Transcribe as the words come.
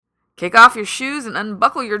Kick off your shoes and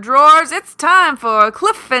unbuckle your drawers. It's time for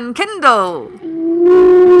Cliff and Kendall.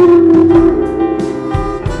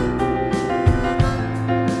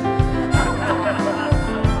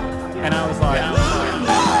 And I was like,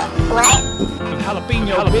 What?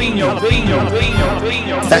 jalapeno.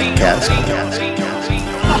 Fat cast.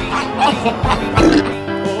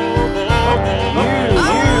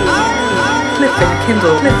 Cliff and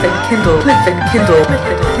Kendall. Cliff and Kendall. Cliff and Kendall. Cliff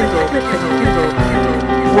and Kendall. Cliff and Kendall.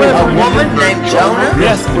 With a woman named Jonah.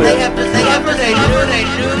 Yes, They Cliff. have to use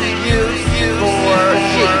you for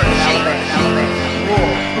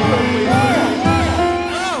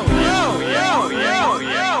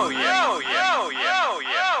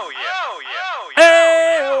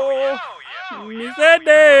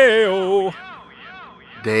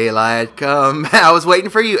Daylight come. I was waiting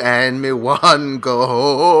for you and me one go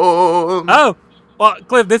home. Oh, well,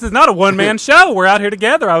 Cliff, this is not a one-man show. We're out here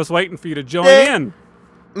together. I was waiting for you to join in.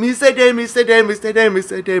 Me say day, me say day, me say day, me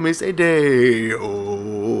say day, me say day.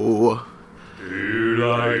 Oh.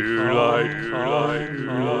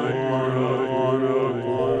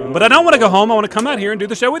 But I don't want to go home. I want to come out here and do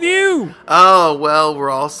the show with you. Oh, well, we're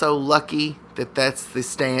all so lucky that that's the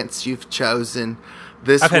stance you've chosen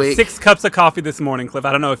this I've week. had 6 cups of coffee this morning, Cliff.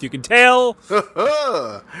 I don't know if you can tell.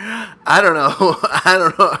 I don't know.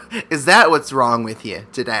 Is that what's wrong with you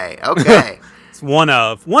today? Okay. It's one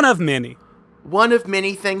of many. One of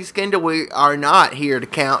many things, Kendall. We are not here to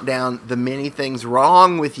count down the many things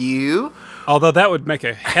wrong with you. Although that would make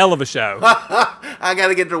a hell of a show. I got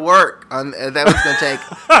to get to work. That was going to take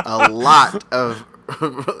a lot of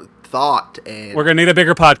thought. And We're going to need a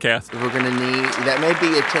bigger podcast. we're going to need, that may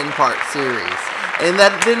be a 10-part series. And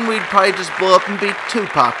then we'd probably just blow up and be too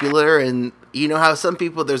popular. And you know how some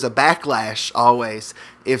people, there's a backlash always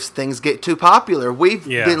if things get too popular. We've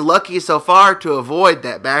been lucky so far to avoid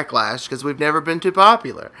that backlash because we've never been too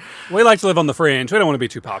popular. We like to live on the fringe. We don't want to be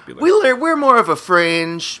too popular. We're more of a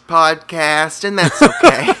fringe podcast, and that's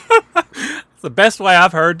okay. It's the best way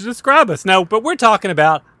I've heard to describe us. No, but we're talking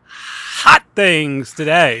about hot things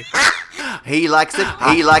today. He likes it.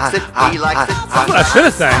 He likes it. He likes it. That's what I should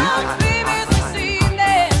have sang.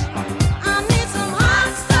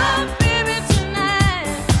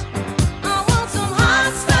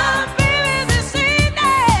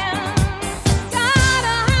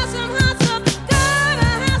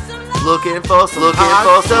 Looking for some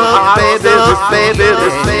hot stuff, baby,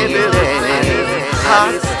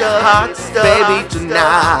 hot stuff, baby,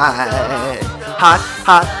 tonight. Hot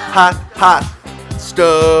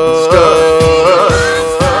stuff.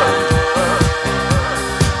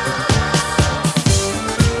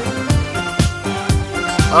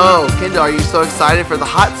 Oh, Kendall, are you so excited for the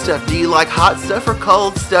hot stuff? Do you like hot stuff or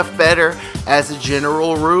cold stuff better as a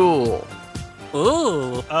general rule?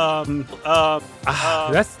 Ooh,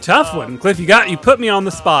 that's a tough one, Cliff. You put me on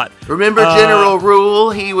the spot. Remember General Rule?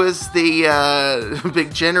 He was the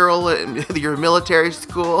big general at your military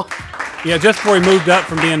school. Yeah, just before he moved up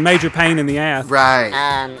from being major pain in the ass. Right.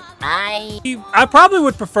 I probably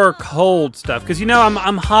would prefer cold stuff because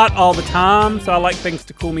I'm hot all the time, so I like things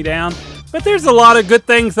to cool me down. But there's a lot of good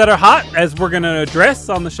things that are hot, as we're going to address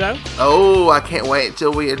on the show. Oh, I can't wait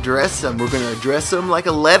until we address them. We're going to address them like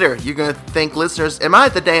a letter. You're going to think, listeners, am I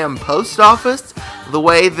at the damn post office? The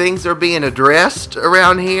way things are being addressed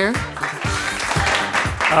around here?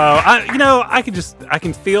 I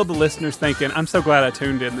can feel the listeners thinking, I'm so glad I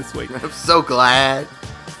tuned in this week. I'm so glad.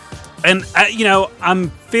 And,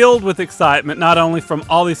 I'm filled with excitement, not only from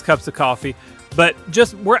all these cups of coffee, but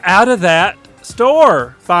just we're out of that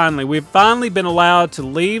store, finally. We've finally been allowed to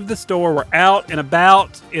leave the store. We're out and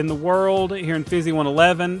about in the world here in Fizzy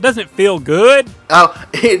 111. Doesn't it feel good? Oh,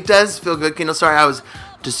 it does feel good, Kendall. Sorry, I was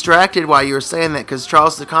distracted while you were saying that because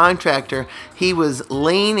Charles the contractor, he was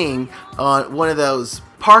leaning on one of those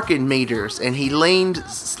parking meters, and he leaned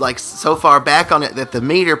like so far back on it that the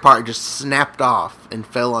meter part just snapped off and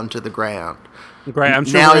fell onto the ground. Great, I'm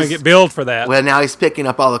sure we're going to get billed for that. Well, now he's picking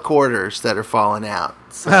up all the quarters that are falling out.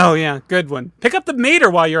 So. Oh, yeah, good one. Pick up the meter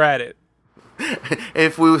while you're at it.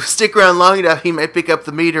 If we stick around long enough, he may pick up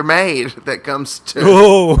the meter maid that comes to.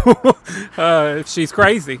 Oh, she's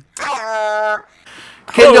crazy.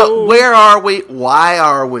 Kendall, where are we? Why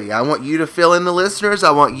are we? I want you to fill in the listeners. I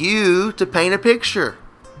want you to paint a picture.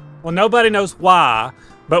 Well, nobody knows why,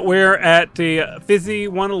 but we're at the Fizzy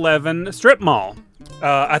 111 strip mall.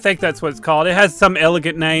 I think that's what it's called. It has some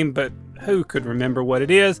elegant name, but who could remember what it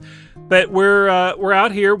is? But we're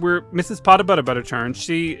out here. We're Mrs. Potta Butterturn.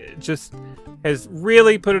 She just has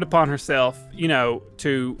really put it upon herself,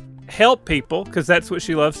 to help people because that's what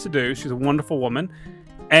she loves to do. She's a wonderful woman.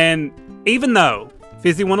 And even though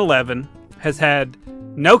Fizzy 111 has had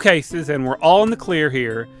no cases, and we're all in the clear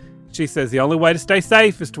here. She says the only way to stay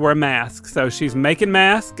safe is to wear a mask. So she's making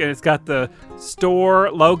masks, and it's got the store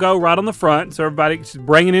logo right on the front. So she's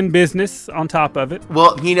bringing in business on top of it.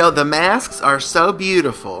 Well, the masks are so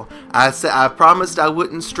beautiful. I promised I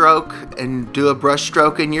wouldn't stroke and do a brush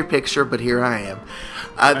stroke in your picture, but here I am.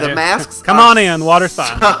 The masks Come on in, water's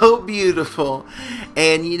fine. So beautiful.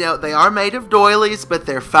 And, they are made of doilies, but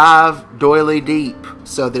they're 5 doily deep.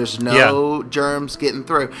 So there's no germs getting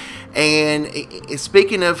through. And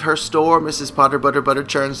speaking of her store, Mrs. Potter Butter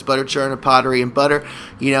Churns, Butter Churn of Pottery and Butter,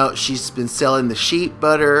 she's been selling the sheep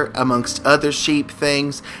butter, amongst other sheep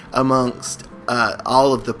things, amongst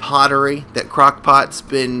all of the pottery that Crock-Pot's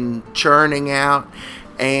been churning out.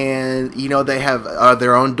 And, they have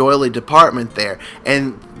their own doily department there.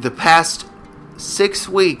 And the past 6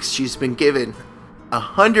 weeks, she's been giving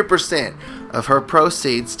 100% of her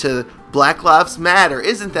proceeds to Black Lives Matter.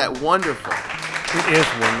 Isn't that wonderful? It is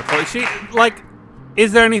wonderful.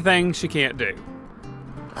 Is there anything she can't do?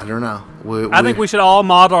 I don't know. I think we should all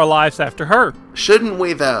model our lives after her. Shouldn't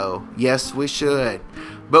we, though? Yes, we should.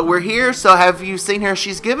 But we're here, so have you seen her?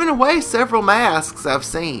 She's given away several masks I've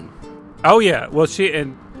seen. Oh, yeah. Well, she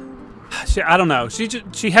I don't know.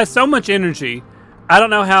 She has so much energy. I don't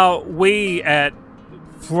know how we at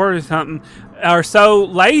 40-something are so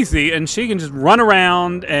lazy, and she can just run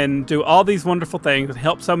around and do all these wonderful things and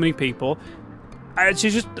help so many people.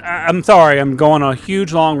 I'm sorry, I'm going on a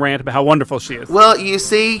huge long rant about how wonderful she is. Well, you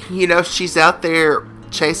see, she's out there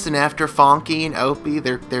chasing after Fonky and Opie,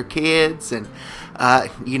 their kids, and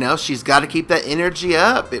she's got to keep that energy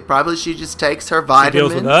up. She just takes her vitamins. She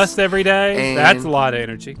deals with us every day. That's a lot of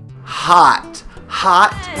energy. Hot.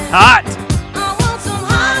 Hot.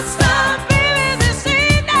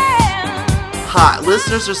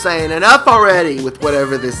 Listeners are saying enough already with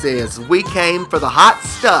whatever this is. We came for the hot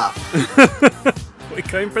stuff. We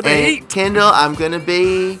came for the heat. Kendall, I'm going to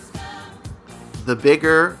be the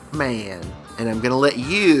bigger man. And I'm going to let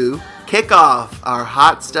you kick off our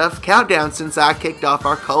hot stuff countdown since I kicked off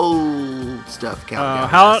our cold stuff countdown.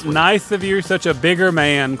 How nice of you, such a bigger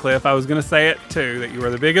man, Cliff. I was going to say it too, that you were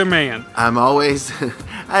the bigger man. I'm always,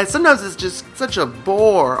 sometimes it's just such a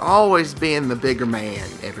bore always being the bigger man,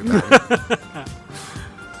 everybody.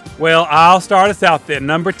 Well, I'll start us out then.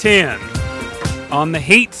 Number 10 on the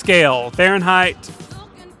heat scale, Fahrenheit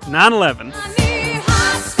 9/11.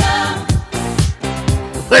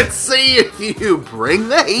 Let's see if you bring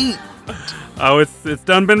the heat. Oh, it's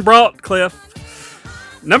done been brought, Cliff.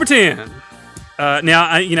 Number 10.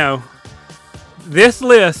 Now, this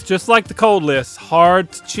list, just like the cold list,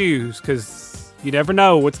 hard to choose because you never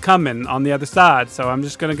know what's coming on the other side. So I'm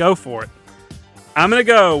just going to go for it. I'm going to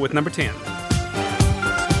go with number 10.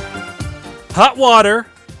 Hot water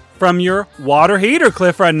from your water heater,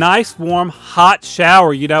 Cliff, for a nice, warm, hot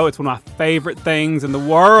shower. It's one of my favorite things in the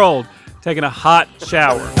world, taking a hot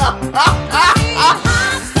shower.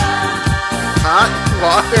 Hot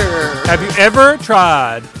water. Have you ever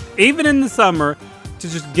tried, even in the summer, to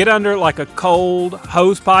just get under like a cold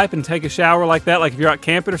hose pipe and take a shower like that? Like if you're out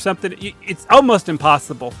camping or something, it's almost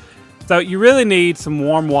impossible. So you really need some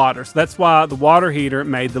warm water. So that's why the water heater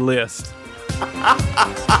made the list.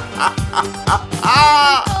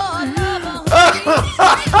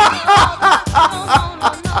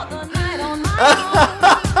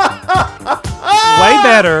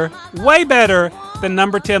 Way better than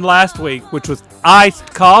number 10 last week, which was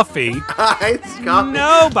iced coffee. Iced coffee.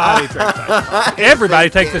 Nobody drinks iced coffee. Everybody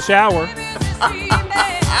takes a shower.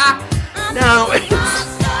 No, it's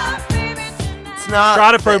not.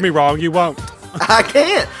 Try to prove me wrong. You won't. I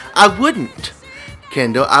can't. I wouldn't.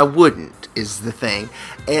 Kendall, I wouldn't is the thing.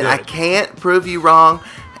 And I can't prove you wrong.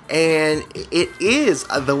 And it is.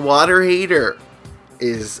 The water heater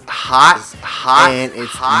is hot, and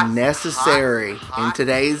it's necessary in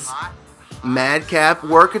today's madcap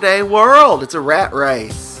workaday world. It's a rat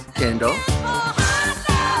race, Kendall.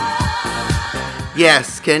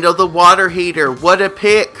 Yes, Kendall, the water heater. What a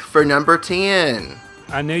pick for number 10.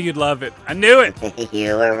 I knew you'd love it. I knew it.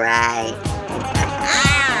 You were right.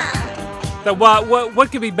 So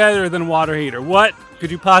what could be better than a water heater? What could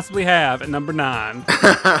you possibly have at number 9?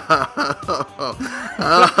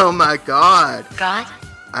 Oh my God. God?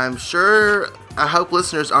 I'm sure, I hope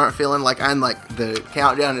listeners aren't feeling like the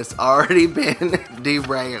countdown has already been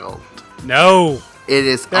derailed. No. It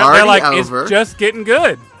is They're already like, over. It's just getting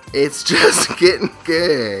good. It's just getting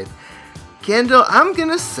good. Kendall, I'm going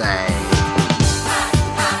to say...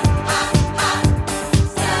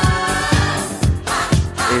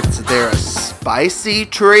 They're a spicy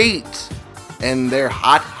treat. And they're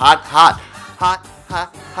hot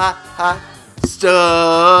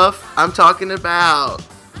stuff. I'm talking about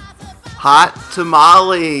hot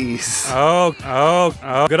tamales. Oh,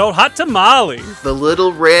 good old hot tamales. The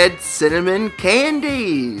little red cinnamon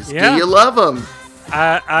candies. Yeah. Do you love them?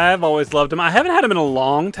 I've always loved them. I haven't had them in a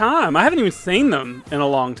long time. I haven't even seen them in a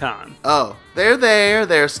long time. Oh, they're there.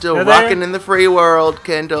 They're still They're rocking there? in the free world,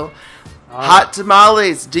 Kendall. Hot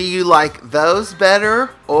tamales. Do you like those better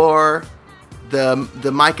or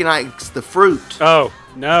the Mike and Ike's, the fruit? Oh,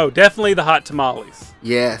 no, definitely the hot tamales.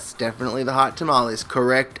 Yes, definitely the hot tamales.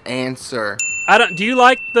 Correct answer. Do you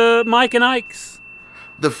like the Mike and Ike's?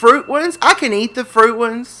 The fruit ones? I can eat the fruit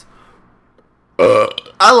ones.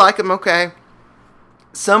 I like them okay.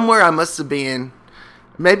 Somewhere I must have been,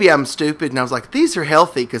 maybe I'm stupid and I was like, these are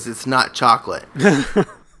healthy because it's not chocolate.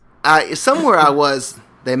 Somewhere I was,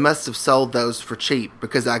 they must have sold those for cheap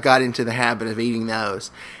because I got into the habit of eating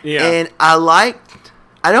those. Yeah. And I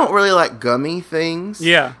don't really like gummy things.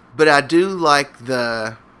 Yeah. But I do like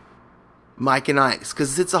the Mike and Ike's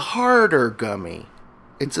because it's a harder gummy.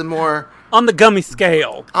 It's a more... On the gummy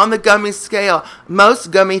scale. On the gummy scale,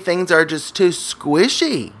 most gummy things are just too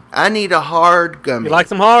squishy. I need a hard gummy. You like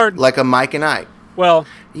them hard? Like a Mike and Ike. Well,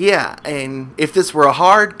 Yeah, and if this were a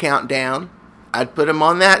hard countdown, I'd put them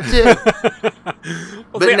on that too.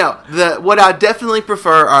 But see, no, what I definitely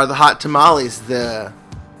prefer are the hot tamales, the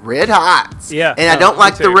Red Hots. Yeah, and I no, don't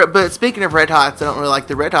like me too. but speaking of Red Hots, I don't really like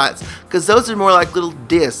the Red Hots because those are more like little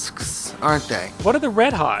discs, aren't they? what are the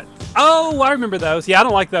Red Hot? Oh, I remember those. Yeah, I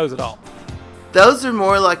don't like those at all. Those are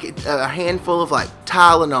more like a handful of like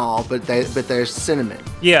Tylenol, but they're cinnamon.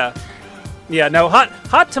 Yeah. Yeah, no,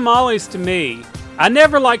 hot tamales to me, I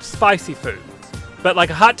never liked spicy foods. But like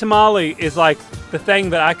a hot tamale is like the thing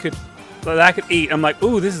that I could eat. I'm like,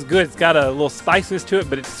 ooh, this is good. It's got a little spiciness to it,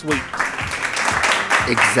 but it's sweet.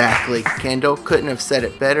 Exactly. Kendall couldn't have said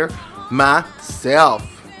it better myself.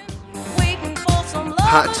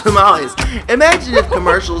 Hot tamales. Imagine if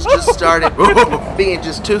commercials just started being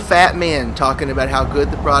just two fat men talking about how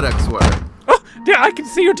good the products were. Oh, yeah, I can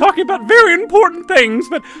see you're talking about very important things,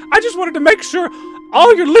 but I just wanted to make sure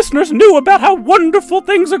all your listeners knew about how wonderful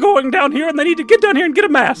things are going down here and they need to get down here and get a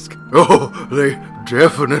mask. Oh, they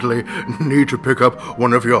definitely need to pick up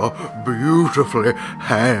one of your beautifully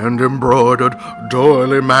hand-embroidered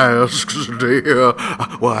doily masks, dear.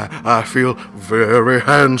 Why, I feel very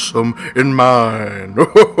handsome in mine.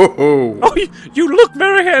 Oh, you look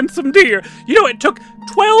very handsome, dear. You know, it took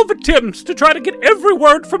 12 attempts to try to get every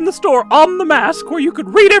word from the store on the mask where you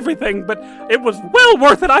could read everything, but it was well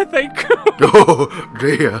worth it, I think. Oh,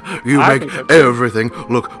 dear, you I make think so, too. everything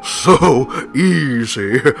look so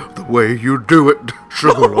easy the way you do it,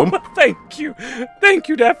 Sugarlump. Thank you. Thank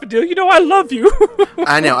you, Daffodil. You know I love you.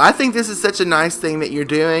 I know. I think this is such a nice thing that you're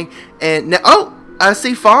doing. And now, I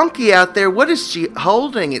see Fonky out there. What is she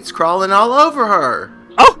holding? It's crawling all over her.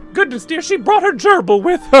 Oh, goodness, dear, she brought her gerbil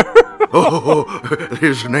with her. Oh,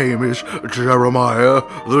 his name is Jeremiah,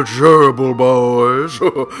 the Gerbil Boys.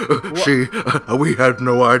 We had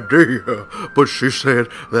no idea, but she said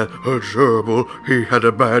that her gerbil, he had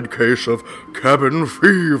a bad case of cabin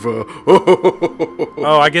fever.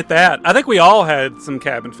 Oh, I get that. I think we all had some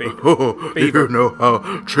cabin fever. You know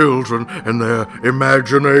how children and their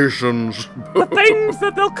imaginations. The things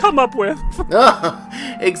that they'll come up with.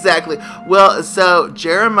 Exactly. Well, so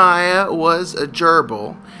Jeremiah was a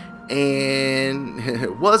gerbil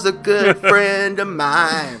and was a good friend of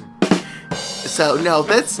mine. So no,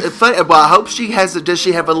 that's funny. Well, I hope she has does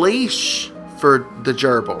she have a leash for the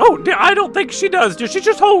gerbil? Oh, dear, I don't think she does, dear. She's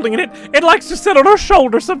just holding it. It likes to sit on her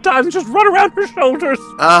shoulder sometimes and just run around her shoulders.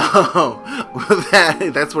 Oh,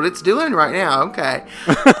 well, that's what it's doing right now. Okay,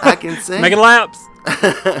 I can see. Making laps.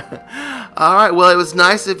 All right. Well, it was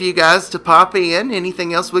nice of you guys to pop in.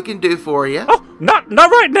 Anything else we can do for you? Oh, not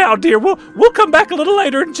right now, dear. We'll come back a little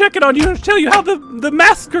later and check in on you and tell you how the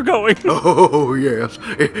masks are going. Oh, yes.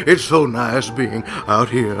 It's so nice being out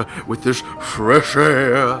here with this fresh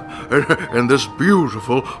air and this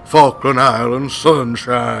beautiful Falkland Island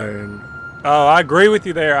sunshine. Oh, I agree with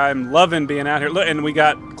you there. I'm loving being out here. Look, and we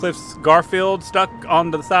got Cliff's Garfield stuck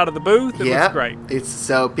onto the side of the booth. It looks great. It's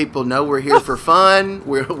so people know we're here for fun.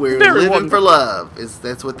 We're Very living wonderful. for love.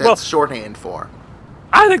 That's what that's Well- shorthand for.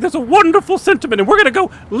 I think that's a wonderful sentiment, and we're going to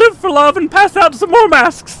go live for love and pass out some more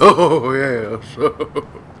masks. Oh, yes.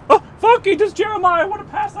 Oh, Funky, does Jeremiah want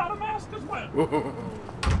to pass out a mask as well?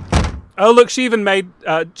 Oh, look, she even made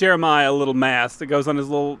Jeremiah a little mask that goes on his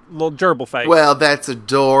little gerbil face. Well, that's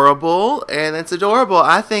adorable, and that's adorable.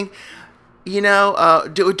 I think,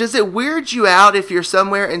 does it weird you out if you're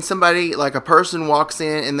somewhere and somebody, like a person walks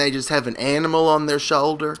in and they just have an animal on their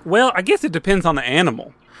shoulder? Well, I guess it depends on the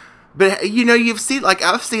animal. But you've seen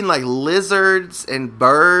I've seen lizards and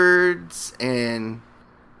birds and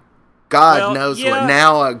God knows what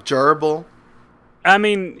now, a gerbil. I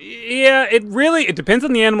mean, yeah, it depends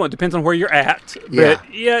on the animal. It depends on where you're at.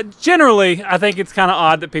 But yeah, generally, I think it's kind of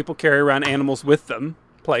odd that people carry around animals with them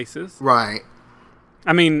places. Right.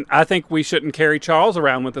 I mean, I think we shouldn't carry Charles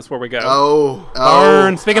around with us where we go.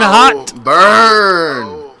 Burn. Speaking of hot.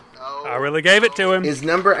 Burn. I really gave it to him. Is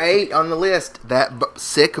number 8 on the list. That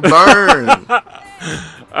sick burn.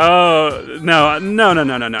 Oh, no.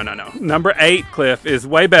 Number 8, Cliff, is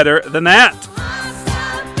way better than that.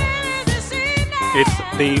 It's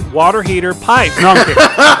the water heater pipe. No, I'm kidding.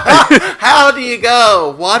 How do you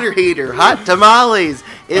go? Water heater, hot tamales,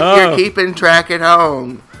 if you're keeping track at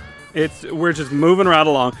home. We're just moving right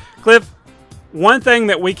along. Cliff, one thing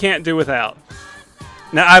that we can't do without.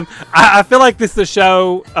 Now, I feel like this is a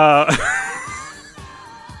show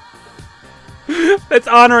that's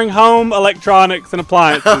honoring home electronics and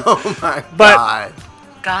appliances. Oh my God.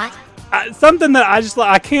 God? Something that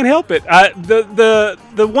I can't help it.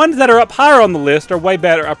 The ones that are up higher on the list are way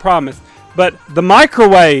better, I promise. But the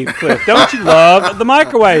microwave, Cliff, don't you love the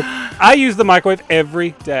microwave? I use the microwave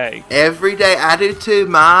every day. Every day, I do too.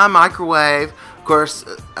 My microwave, of course,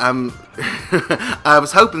 I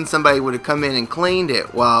was hoping somebody would have come in and cleaned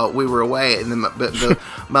it while we were away. But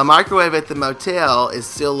my microwave at the motel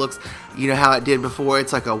still looks, how it did before.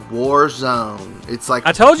 It's like a war zone. It's like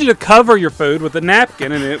I told you to cover your food with a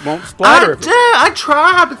napkin and it won't splatter. I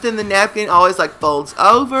try, but then the napkin always folds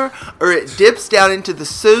over or it dips down into the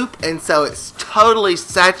soup, and so it's totally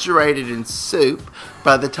saturated in soup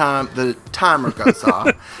by the time the timer goes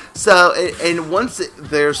off. So, and once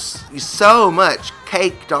there's so much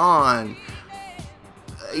caked on,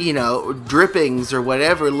 drippings or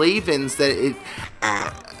whatever, leavings, that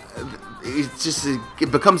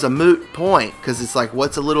it becomes a moot point, because it's like,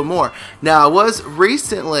 what's a little more? Now, I was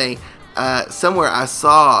recently somewhere I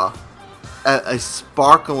saw a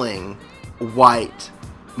sparkling white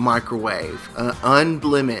microwave,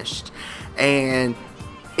 unblemished, and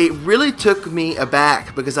it really took me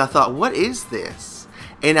aback, because I thought, what is this?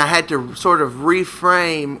 And I had to sort of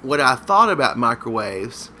reframe what I thought about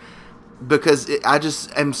microwaves, because I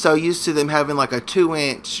just am so used to them having a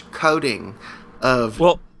 2-inch coating of...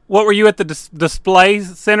 Well, what were you at the display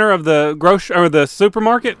center of the grocery or the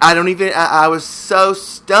supermarket? I was so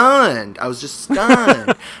stunned. I was just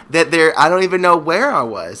stunned that I don't even know where I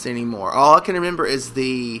was anymore. All I can remember is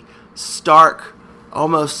the stark,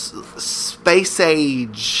 almost space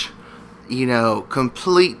age,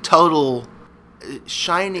 complete, total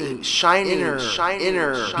shining inner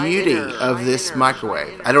beauty of this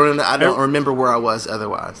microwave. I don't remember where I was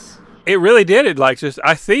otherwise. It really did. I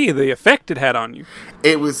see the effect it had on you.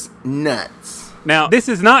 It was nuts. Now, this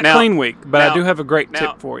is not clean week, but I do have a great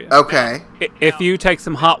tip for you. Okay. If you take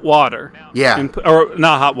some hot water. Yeah. Or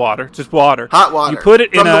not hot water, just water. Hot water. You put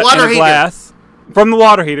it in a glass. From the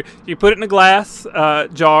water heater. You put it in a glass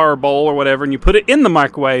jar or bowl or whatever, and you put it in the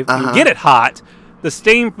microwave. You get it hot. The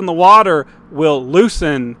steam from the water will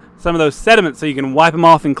loosen some of those sediments so you can wipe them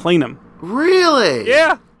off and clean them. Really?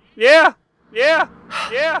 Yeah.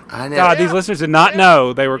 I know. God, these listeners did not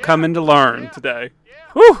know they were coming to learn today.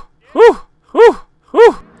 Whew.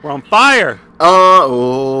 We're on fire.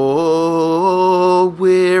 Oh,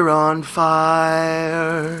 we're on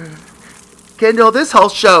fire. Kendall, this whole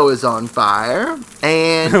show is on fire.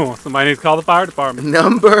 And Well, somebody needs to call the fire department.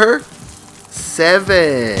 Number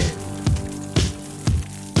 7.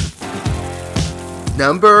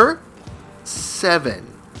 Number 7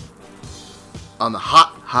 on the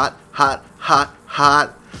hot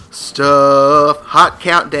stuff, hot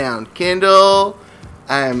countdown. Kendall,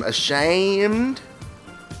 I'm ashamed.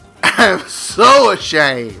 I'm so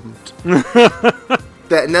ashamed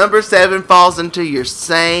that number 7 falls into your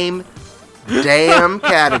same damn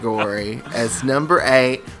category as number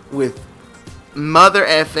 8 with mother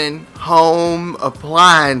effing home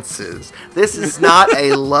appliances. This is not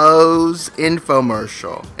a Lowe's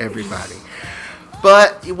infomercial, everybody.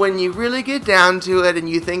 But when you really get down to it and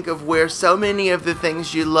you think of where so many of the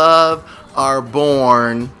things you love are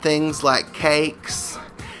born, things like cakes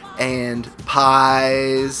and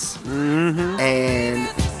pies and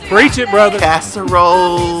Preach it, brother.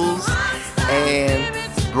 casseroles and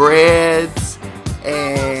breads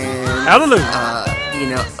and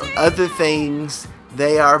other things,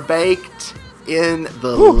 they are baked in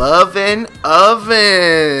the loving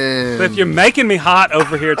oven. So if you're making me hot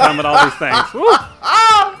over here talking about all these things.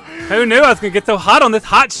 Who knew I was going to get so hot on this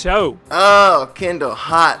hot show? Oh, Kendall,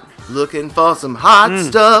 hot. Looking for some hot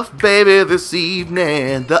stuff, baby, this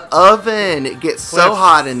evening. The oven, it gets so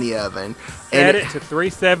hot in the oven. Set it to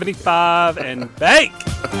 375 and bake.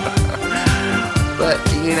 But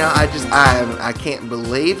I can't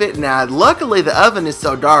believe it. Now, luckily the oven is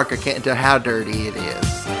so dark I can't tell how dirty it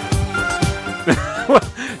is.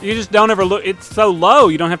 You just don't ever look. It's so low,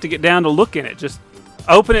 you don't have to get down to look in it. Just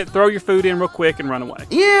open it, throw your food in real quick, and run away.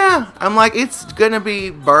 Yeah, I'm like, it's gonna be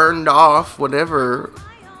burned off, whatever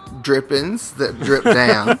drippings that drip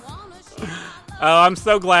down. Oh, I'm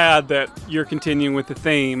so glad that you're continuing with the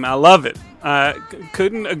theme. I love it. I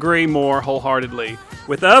couldn't agree more wholeheartedly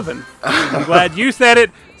with oven. I'm glad you said it,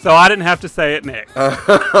 so I didn't have to say it next.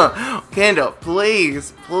 Kendall,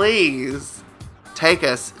 please take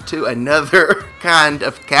us to another kind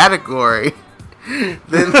of category.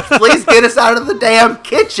 Then please get us out of the damn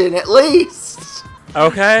kitchen at least.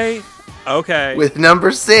 Okay. With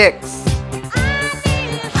number 6.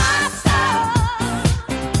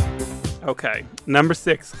 Okay, number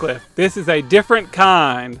 6, Cliff. This is a different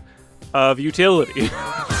kind of utility.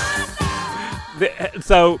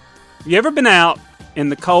 So, you ever been out in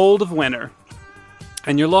the cold of winter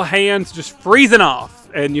and your little hands just freezing off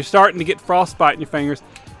and you're starting to get frostbite in your fingers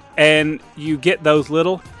and you get those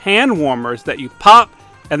little hand warmers that you pop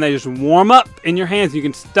and they just warm up in your hands. You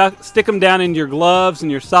can stick them down in your gloves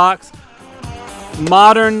and your socks.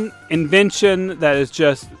 Modern invention that is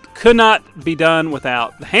just could not be done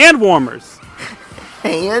without the hand warmers.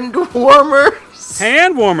 Hand warmers?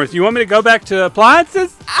 Hand warmers. You want me to go back to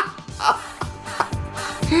appliances?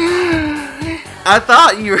 I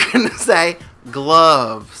thought you were going to say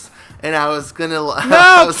gloves. And I was going to...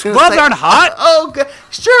 No, gloves aren't hot. Oh,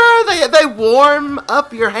 sure, they warm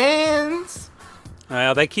up your hands.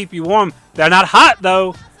 Well, they keep you warm. They're not hot,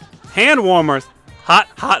 though. Hand warmers. Hot,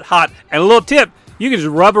 hot, hot. And a little tip. You can just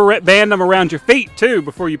rubber band them around your feet, too,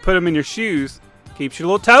 before you put them in your shoes. Keeps your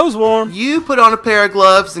little toes warm. You put on a pair of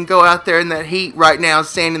gloves and go out there in that heat right now,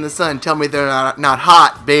 stand in the sun. Tell me they're not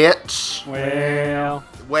hot, bitch.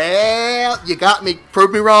 Well, you got me.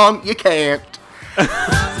 Prove me wrong. You can't.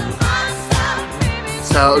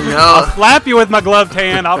 So, no. I'll slap you with my gloved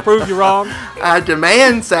hand. I'll prove you wrong. I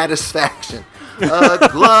demand satisfaction. A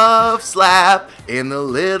glove slap in the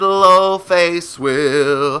little old face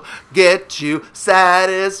will get you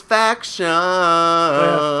satisfaction.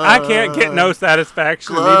 Well, I can't get no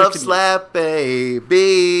satisfaction. Glove slap, baby.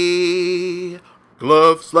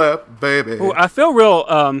 Glove slap, baby. Ooh, I feel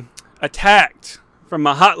real attacked from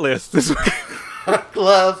my hot list this week.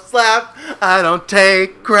 Glove slap. I don't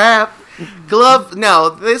take crap.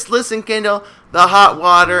 Listen, Kendall. The hot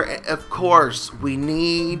water, of course, we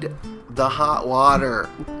need the hot water.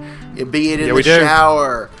 Be it in the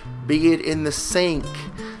shower, be it in the sink,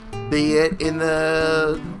 be it in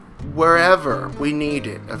the wherever. We need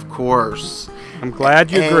it, of course. I'm glad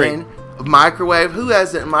you agree. Microwave. Who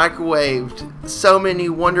hasn't microwaved so many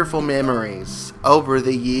wonderful memories over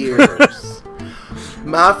the years?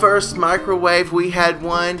 My first microwave, we had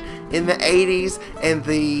one in the 80s, and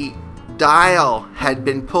the dial had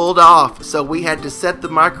been pulled off, so we had to set the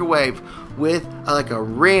microwave with like a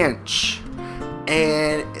wrench,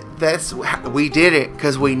 and we did it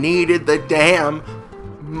because we needed the damn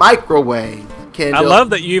microwave. Kendall. I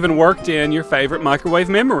love that you even worked in your favorite microwave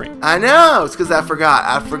memory. I know, it's because I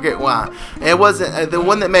forget why. It wasn't the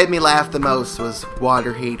one that made me laugh the most was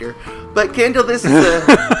water heater. But Kendall, this is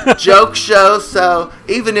a joke show, so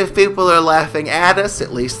even if people are laughing at us,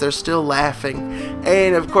 at least they're still laughing.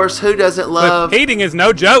 And of course, who doesn't love but heating is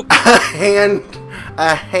no joke.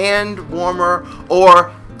 a hand warmer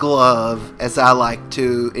or glove, as I like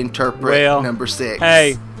to interpret number 6.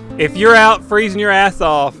 Hey, if you're out freezing your ass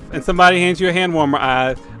off and somebody hands you a hand warmer,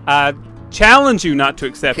 I challenge you not to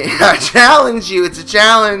accept it. I challenge you. It's a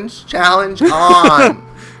challenge. Challenge on.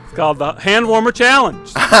 It's called the hand warmer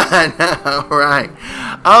challenge. I know, right?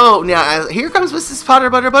 Oh, now here comes Mrs. Potter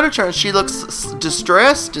Butterchurn. She looks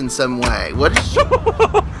distressed in some way. What is she?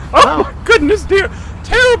 Oh my goodness, dear!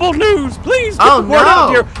 Terrible news! Please get the word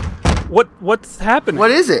out here. What's happening?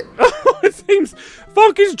 What is it? It seems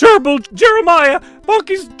Funky's gerbil, Jeremiah.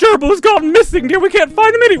 Funky's gerbil has gone missing, dear. We can't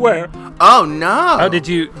find him anywhere. Oh no! Oh, did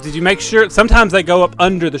you make sure? Sometimes they go up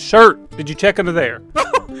under the shirt. Did you check under there?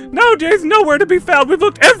 No, dear, he's nowhere to be found. We've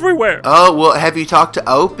looked everywhere. Oh well, have you talked to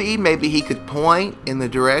Opie? Maybe he could point in the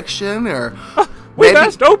direction, or we've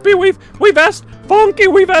asked Opie. We've asked Funky.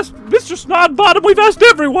 We've asked Mr. Snodbottom. We've asked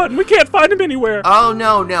everyone. We can't find him anywhere. Oh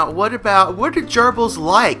no! Now, what do gerbils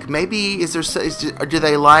like? Maybe do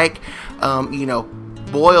they like,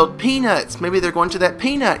 boiled peanuts? Maybe they're going to that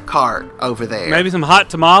peanut cart over there. Maybe some hot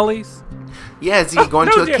tamales. Yeah, is he going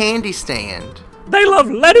to a candy stand? They love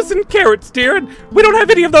lettuce and carrots, dear, and we don't have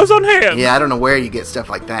any of those on hand. Yeah, I don't know where you get stuff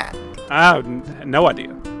like that. I have no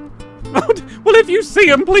idea. Well, if you see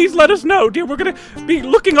him, please let us know, dear. We're going to be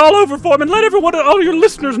looking all over for him, and let all your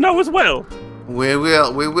listeners know as well. We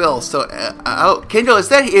will. So, Kendall, is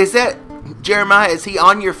that Jeremiah? Is he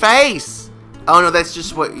on your face? Oh no, that's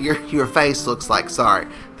just what your face looks like. Sorry,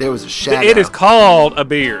 there was a shadow. It is called a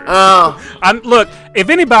beard. Oh, Look, if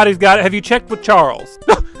anybody's got it, have you checked with Charles?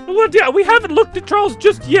 Well, yeah, we haven't looked at Charles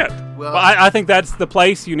just yet. Well, I think that's the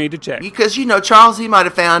place you need to check. because Charles, he might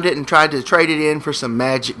have found it and tried to trade it in for some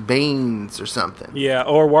magic beans or something. Yeah,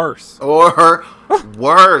 or worse. Or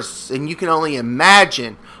worse, and you can only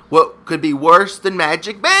imagine what could be worse than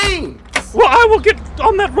magic beans. Well, I will get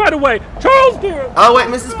on that right away. Charles, dear. Oh wait,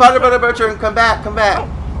 Mrs. Potter Butcher, come back.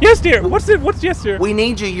 Yes, dear. What's yes, dear? We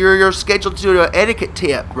need you. You're scheduled to do an etiquette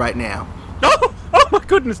tip right now. Oh my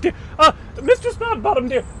goodness, dear. Mr. Snodbottom,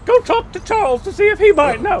 dear, go talk to Charles to see if he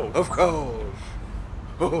might know. Of course.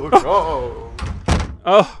 Oh, Charles.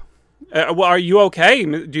 Oh, well, are you okay?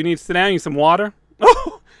 Do you need to sit down? You need some water?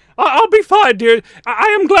 Oh, I'll be fine, dear.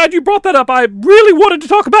 I am glad you brought that up. I really wanted to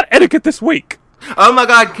talk about etiquette this week. Oh my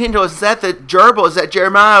God, Kendall, is that the gerbil? Is that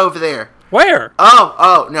Jeremiah over there? Where?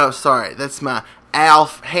 Oh, no, sorry. That's my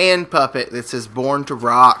Alf hand puppet that says Born to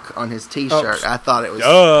Rock on his t-shirt. I thought it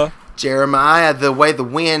was Jeremiah, the way the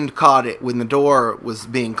wind caught it when the door was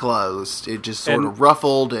being closed. It just sort of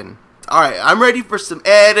ruffled and... All right, I'm ready for some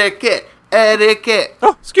etiquette.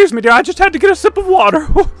 Oh, excuse me, dear. I just had to get a sip of water.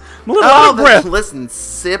 I'm a little out of breath. Listen,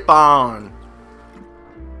 sip on.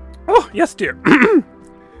 Oh, yes, dear.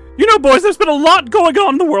 You know, boys, there's been a lot going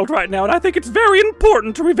on in the world right now, and I think it's very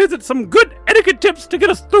important to revisit some good etiquette tips to get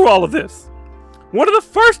us through all of this. One of the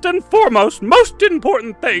first and foremost, most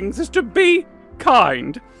important things is to be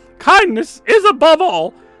kind. Kindness is, above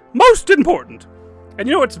all, most important. And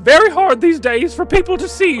you know, it's very hard these days for people to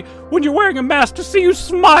see when you're wearing a mask, to see you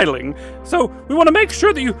smiling. So we want to make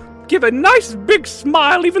sure that you give a nice big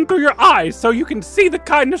smile even through your eyes so you can see the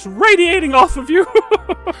kindness radiating off of you.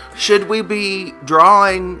 Should we be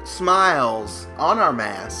drawing smiles on our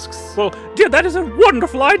masks? Well, dear, that is a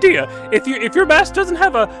wonderful idea. If your mask doesn't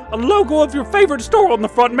have a logo of your favorite store on the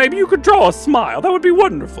front, maybe you could draw a smile. That would be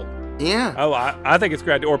wonderful. Yeah. Oh, I think it's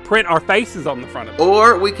great. Or print our faces on the front of it.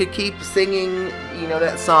 Or we could keep singing,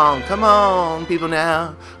 that song, come on, people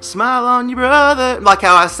now, smile on your brother. Like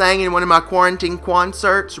how I sang in one of my quarantine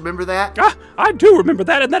concerts. Remember that? I do remember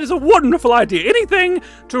that, and that is a wonderful idea. Anything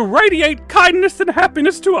to radiate kindness and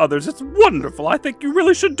happiness to others. It's wonderful. I think you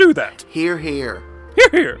really should do that. Hear, hear. Hear,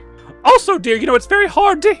 hear. Also, dear, it's very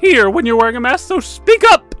hard to hear when you're wearing a mask, so speak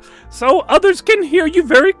up so others can hear you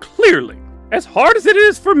very clearly. As hard as it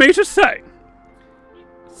is for me to say,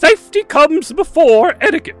 safety comes before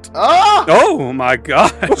etiquette. Oh my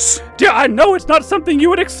gosh. Dear, I know it's not something you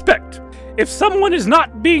would expect. If someone is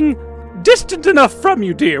not being distant enough from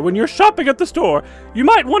you, dear, when you're shopping at the store, you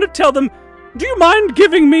might want to tell them, do you mind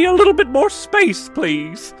giving me a little bit more space,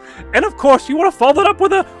 please? And of course, you want to follow that up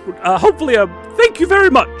with hopefully a thank you very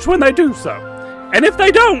much when they do so. And if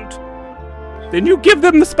they don't, then you give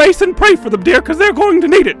them the space and pray for them, dear, because they're going to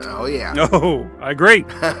need it. Oh, yeah. Oh, I agree.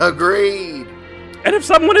 Agreed. And if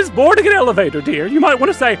someone is boarding an elevator, dear, you might want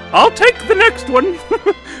to say, I'll take the next one.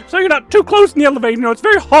 So you're not too close in the elevator. It's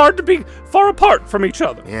very hard to be far apart from each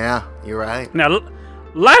other. Yeah, you're right. Now,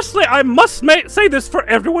 lastly, I must say this for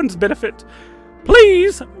everyone's benefit.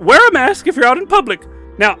 Please wear a mask if you're out in public.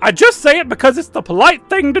 Now, I just say it because it's the polite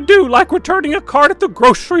thing to do, like returning a card at the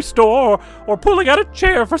grocery store or pulling out a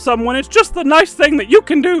chair for someone. It's just the nice thing that you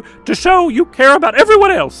can do to show you care about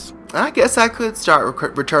everyone else. I guess I could start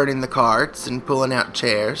returning the cards and pulling out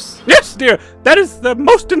chairs. Yes, dear. That is the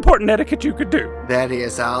most important etiquette you could do. That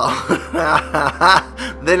is all.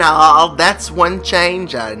 That's one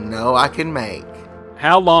change I know I can make.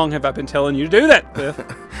 How long have I been telling you to do that, Cliff?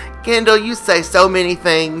 Kendall, you say so many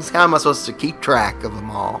things. How am I supposed to keep track of them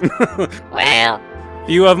all? Well,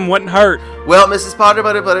 Few of them wouldn't hurt. Well, Mrs. Potter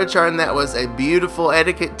Butterchurn, that was a beautiful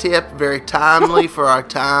etiquette tip, very timely for our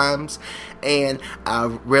times. And I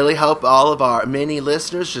really hope all of our many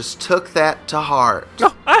listeners just took that to heart.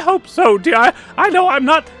 Oh, I hope so, dear. I know I'm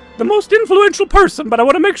not the most influential person, but I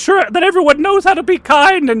want to make sure that everyone knows how to be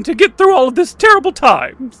kind and to get through all of this terrible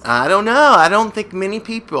times. I don't know. I don't think many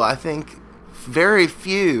people, I think very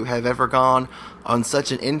few have ever gone on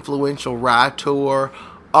such an influential ride tour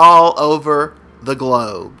all over the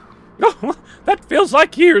globe. Oh, that feels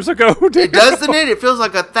like years ago, dear. Doesn't it? It feels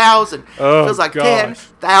like 1,000. Oh, it feels like gosh.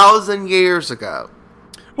 10,000 years ago.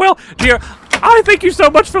 Well, dear, I thank you so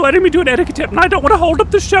much for letting me do an etiquette tip, and I don't want to hold up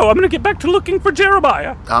the show. I'm going to get back to looking for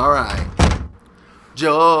Jeremiah. All right.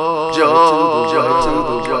 Joy to the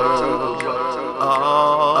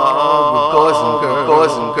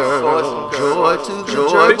boys and girls. Joy to the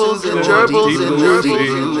gerbils and gerbils and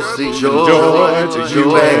gerbils. Joy to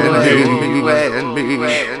you and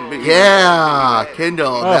me. Yeah,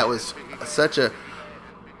 Kendall, that was such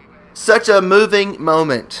a moving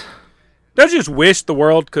moment. Don't you just wish the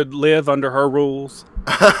world could live under her rules?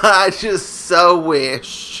 I just so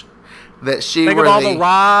wish that she Think were of all the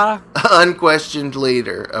rye. unquestioned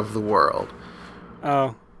leader of the world.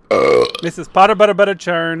 Oh. Mrs. Potter Butter Butter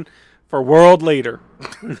Churn for world leader.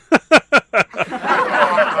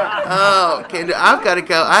 Oh, Kendall, I've got to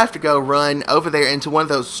go. I have to go run over there into one of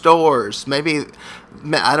those stores. Maybe,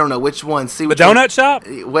 I don't know which one. See The which donut one. shop?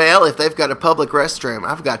 Well, if they've got a public restroom,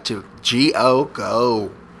 I've got to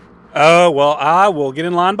go. Oh, well, I will get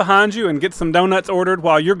in line behind you and get some donuts ordered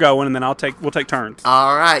while you're going, and then we'll take turns.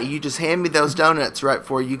 All right, you just hand me those donuts right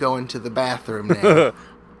before you go into the bathroom now.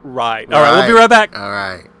 Right. All right, we'll be right back. All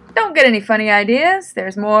right. Don't get any funny ideas.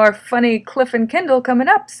 There's more funny Cliff and Kendall coming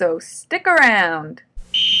up, so stick around.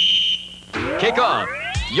 Kick off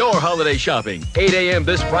your holiday shopping. 8 a.m.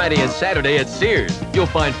 this Friday and Saturday at Sears. You'll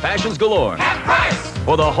find fashions galore. Half price!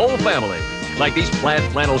 For the whole family. Like these plaid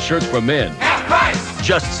flannel shirts for men. Half price!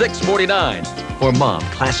 Just $6.49. For mom,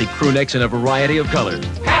 classic crew necks in a variety of colors.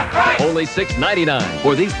 Half price! Only $6.99.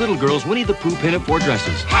 For these little girls, Winnie the Pooh pinafore for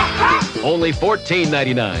dresses. Half price! Only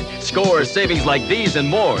 $14.99. Score savings like these and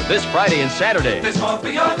more this Friday and Saturday. There's more for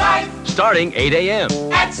your life Starting 8 a.m.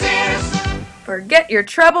 at Sears. Forget your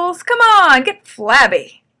troubles. Come on, get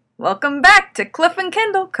flabby. Welcome back to Cliff and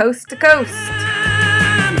Kendall, Coast to Coast.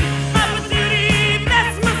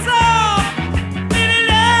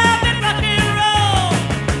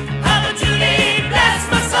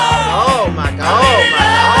 Oh my God!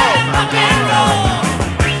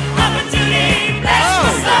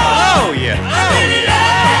 Oh, yeah.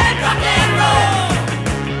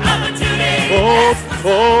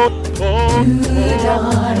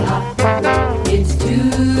 It's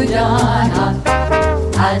too darn hot.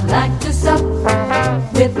 I'd like to sup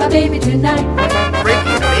with my baby tonight.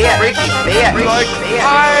 Freaky bit. Like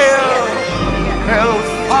fire,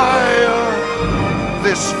 hellfire,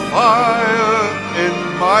 this fire in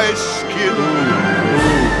my skin,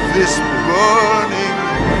 this burning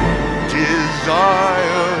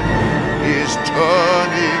desire is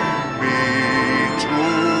turning me to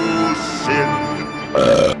sin.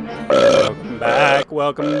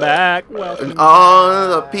 Welcome back. All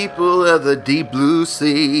the people of the deep blue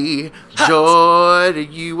sea, joy to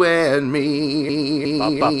you and me.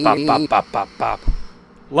 Bop.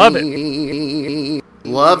 Love it.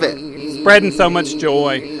 Love it. Spreading so much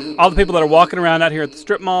joy. All the people that are walking around out here at the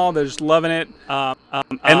strip mall, they're just loving it.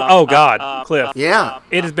 Oh, God, Cliff. Yeah,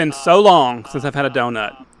 It has been so long since I've had a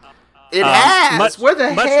donut. it has. much- Where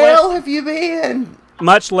the much hell less- have you been?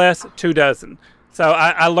 Much less 2 dozen. So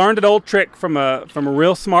I learned an old trick from a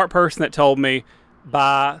real smart person that told me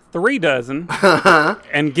buy 3 dozen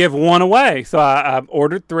and give 1 away. So I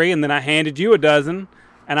ordered 3 and then I handed you a dozen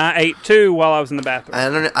and I ate 2 while I was in the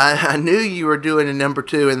bathroom. I knew you were doing a number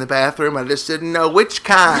 2 in the bathroom. I just didn't know which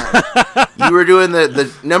kind. You were doing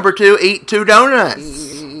the number 2, eat 2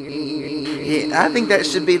 donuts. Yeah, I think that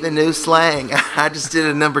should be the new slang. I just did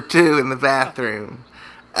a number 2 in the bathroom.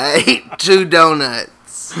 I ate 2 donuts.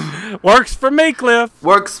 Works for me, Cliff.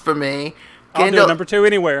 Works for me. I'll do Kendall, a number 2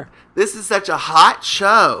 anywhere. this is such a hot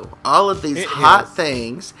show. All of these It hot is.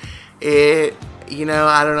 things. I don't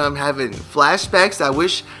know, I'm having flashbacks. I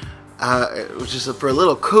wish it was just for a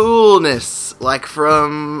little coolness, like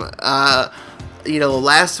from,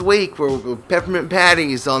 last week where peppermint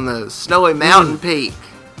patties on the snowy mountain peak.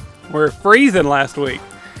 We're freezing last week.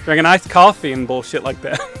 Drinking iced coffee and bullshit like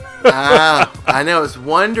that. I know, it's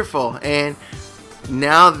wonderful. And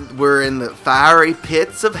now we're in the fiery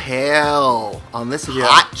pits of hell on this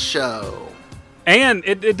hot show. And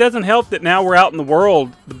it doesn't help that now we're out in the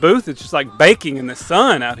world. The booth is just like baking in the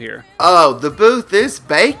sun out here. Oh, the booth is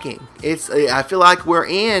baking. I feel like we're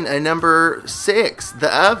in a number 6,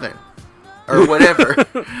 the oven. Or whatever.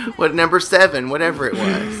 Number 7, whatever it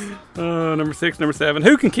was. Number 6, number 7.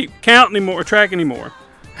 Who can keep count anymore, track anymore?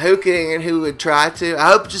 Who can and who would try to?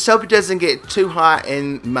 I hope it doesn't get too hot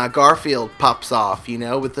and my Garfield pops off,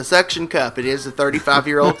 with the suction cup. It is a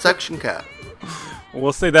 35-year-old suction cup.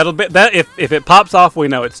 We'll see. That'll be that. If it pops off, we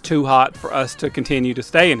know it's too hot for us to continue to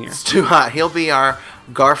stay in here. It's too hot. He'll be our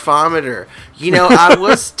Garfometer. I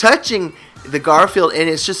was touching the Garfield, and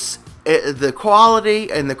it's just the quality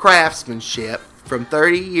and the craftsmanship from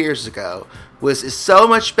 30 years ago is so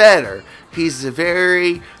much better. He's a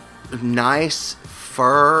very nice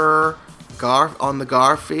fur on the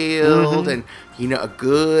Garfield, and a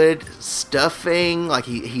good stuffing. Like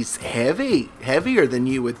he's heavier than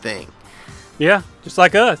you would think. Yeah, just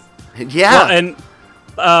like us. Yeah.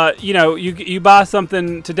 Well, and you buy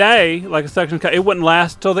something today, like a suction cup, it wouldn't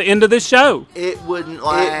last till the end of this show. It wouldn't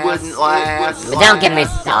last. Don't get me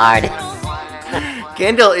started.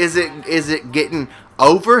 Kendall, is it getting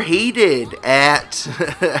overheated at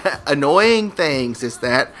annoying things? Is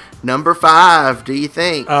that number 5, do you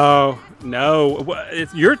think? Oh, no.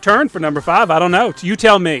 It's your turn for number 5. I don't know. You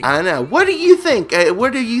tell me. I know. What do you think?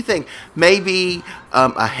 Maybe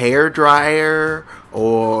a hair dryer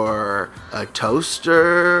or a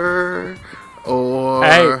toaster or...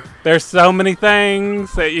 Hey, there's so many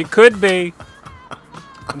things that it could be.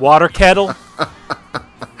 Water kettle.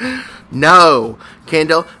 No,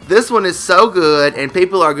 Kendall, this one is so good, and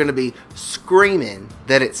people are going to be screaming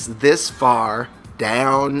that it's this far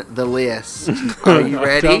down the list. Are you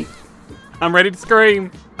ready? I'm ready to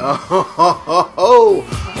scream. Oh.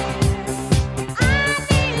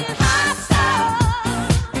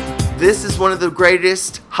 This is one of the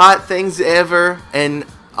greatest hot things ever, and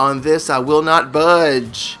on this I will not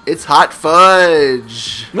budge. It's hot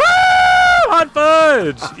fudge. Woo! Hot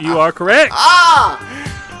fudge. You are correct.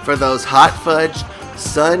 For those hot fudge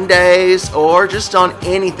sundaes or just on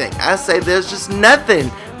anything. I say there's just nothing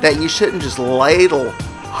that you shouldn't just ladle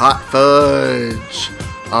hot fudge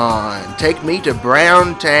on. Take me to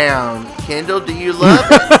Browntown. Kendall, do you love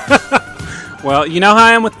it? Well, you know how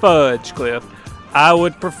I am with fudge, Cliff. I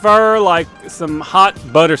would prefer like some hot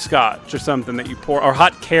butterscotch or something that you pour, or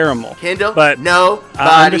hot caramel. Kendall, but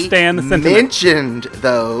I understand the sentiment. Mentioned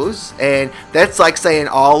those, and that's like saying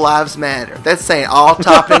all lives matter. That's saying all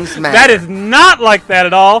toppings matter. That is not like that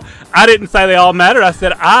at all. I didn't say they all mattered. I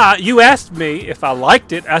said you asked me if I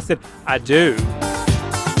liked it. I said I do.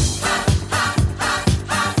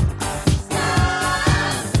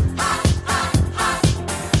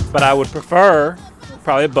 But I would prefer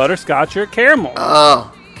probably a butterscotch or a caramel.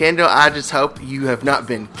 Oh, Kendall, I just hope you have not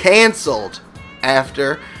been canceled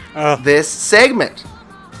after this segment.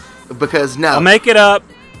 Because no. I'll make it up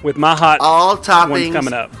with my hot all toppings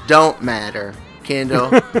coming up. Don't matter, Kendall.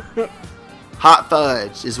 Hot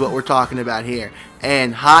fudge is what we're talking about here.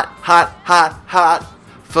 And hot fudge.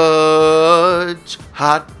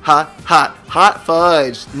 Hot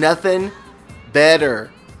fudge. Nothing better.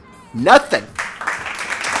 Nothing.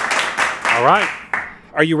 All right.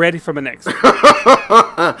 Are you ready for my next one?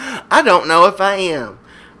 I don't know if I am.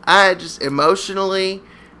 I just emotionally,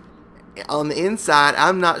 on the inside,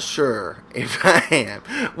 I'm not sure if I am.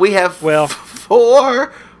 We have four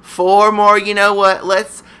more. You know what?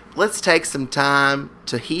 Let's take some time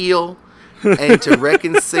to heal and to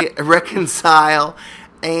reconcile,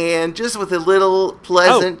 and just with a little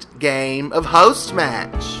pleasant game of host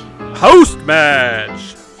match. Host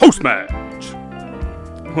match.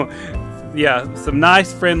 Yeah, some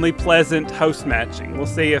nice, friendly, pleasant host matching. We'll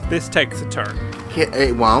see if this takes a turn.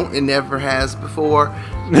 It won't. It never has before.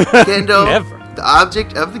 Kendall, Never. The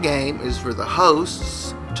object of the game is for the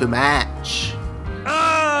hosts to match.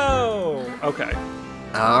 Oh! Okay.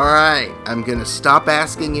 All right. I'm going to stop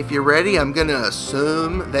asking if you're ready. I'm going to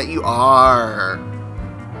assume that you are.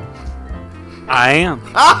 I am.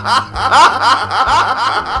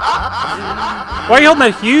 Why are you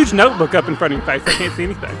holding that huge notebook up in front of your face? I can't see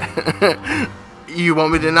anything. You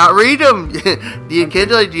want me to not read them?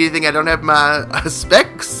 Kendall, do you think I don't have my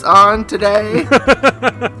specs on today?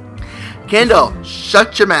 Kendall,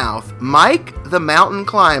 shut your mouth. Mike the mountain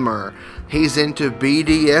climber. He's into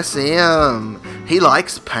BDSM. He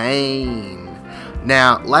likes pain.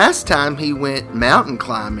 Now, last time he went mountain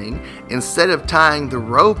climbing, instead of tying the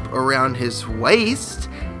rope around his waist,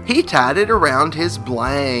 he tied it around his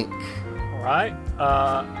blank. All right.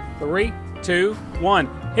 3, 2, 1.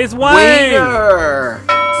 His wing! Wiener!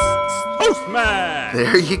 Host match!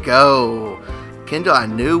 There you go. Kendall, I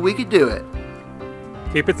knew we could do it.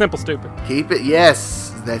 Keep it simple, stupid. Keep it,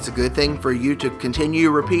 yes. That's a good thing for you to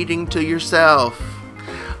continue repeating to yourself.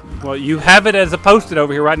 Well, you have it as a post-it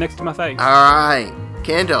over here right next to my face. All right.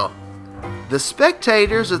 Kendall, the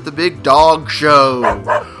spectators of the big dog show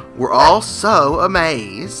were all so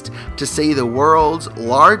amazed to see the world's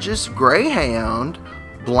largest greyhound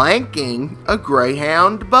blanking a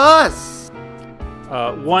Greyhound bus.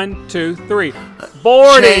 1, 2, 3.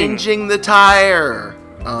 Boarding! Changing the tire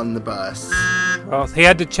on the bus. Well, he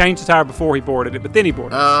had to change the tire before he boarded it, but then he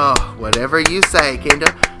boarded it. Oh, whatever you say,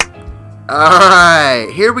 Kendall.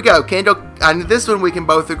 Alright, here we go. Kendall, on this one we can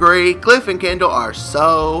both agree. Cliff and Kendall are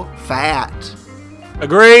so fat.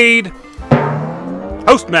 Agreed.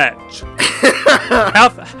 Host match.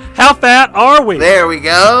 How fat are we? There we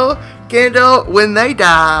go. Kendall, when they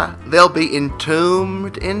die, they'll be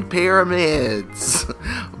entombed in pyramids.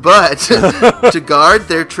 But to guard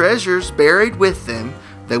their treasures buried with them,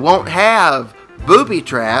 They won't have booby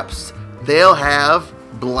traps. They'll have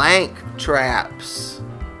blank traps.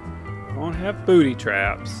 Won't have booty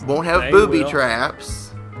traps. Won't have They booby will-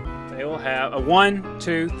 traps. They will have a 1,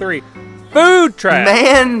 2, 3 food trap.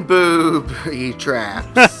 Man booby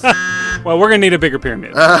traps. Well, we're gonna need a bigger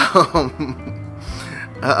pyramid. Uh-oh,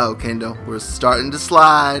 Kendall. We're starting to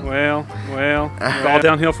slide. Well, it's all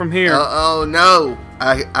downhill from here. Oh no!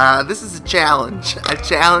 This is a challenge. I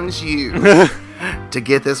challenge you to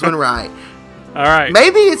get this one right. All right.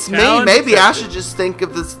 Maybe it's Challenge me. Maybe I accepted. should just think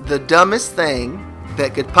of the dumbest thing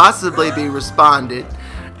that could possibly be responded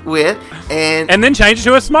with, and then change it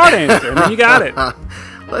to a smart answer, and then you got it.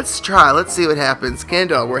 Let's try. Let's see what happens.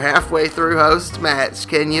 Kendall, we're halfway through host match.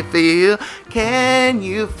 Can you feel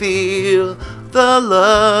the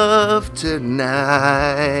love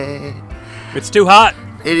tonight? It's too hot.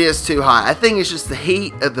 It is too hot. I think it's just the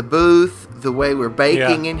heat of the booth, the way we're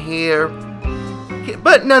baking in here.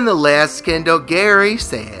 But nonetheless, Kendall, Gary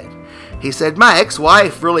said, my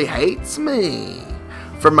ex-wife really hates me.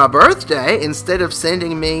 For my birthday, instead of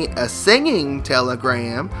sending me a singing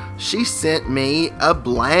telegram, she sent me a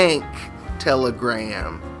blank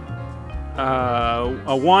telegram.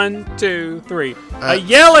 A 1, 2, 3. A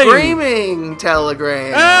yelling. Screaming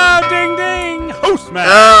telegram. Oh, ding ding. Host match.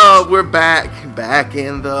 Oh, we're back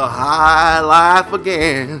in the high life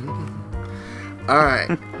again. All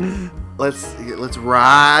right. Let's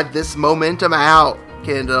ride this momentum out,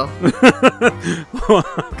 Kendall.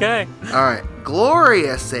 Okay. All right.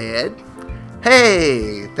 Gloria said,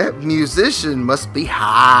 "Hey, that musician must be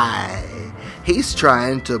high. He's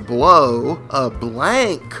trying to blow a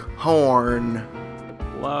blank horn."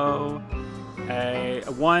 Blow a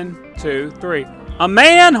 1, 2, 3. A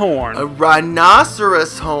man horn. A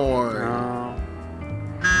rhinoceros horn. Oh.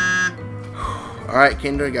 All right,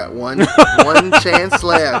 Kendall, you got one chance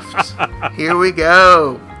left. Here we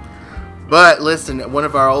go. But listen, one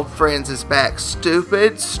of our old friends is back.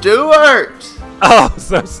 Stupid Stuart. Oh,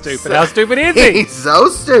 so stupid. How stupid is he? He's so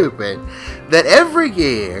stupid that every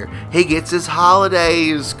year he gets his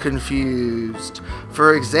holidays confused.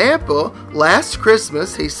 For example, last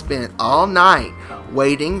Christmas he spent all night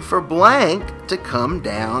waiting for blank to come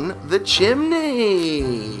down the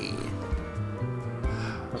chimney.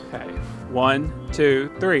 Okay. 1, 2,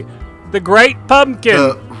 3. The Great Pumpkin.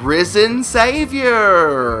 The risen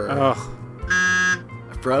Savior. Ugh.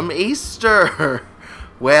 From Easter.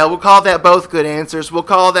 Well, we'll call that both good answers. We'll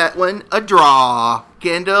call that one a draw.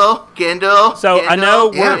 Kendall. So I know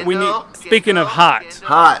we need. Speaking of hot.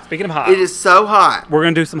 Speaking of hot. It is so hot. We're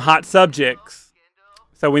gonna do some hot subjects.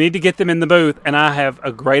 So we need to get them in the booth, and I have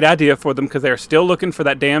a great idea for them because they're still looking for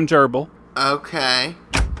that damn gerbil. Okay.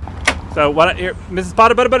 So what? Here, Mrs.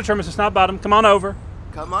 Potter, Butter, Mr. Snot Bottom, come on over.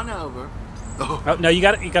 Come on over. Oh no, you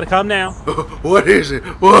got to come now. What is it?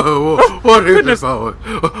 What is it, Bowie?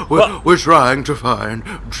 We're trying to find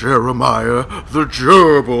Jeremiah the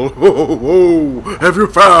gerbil. Have you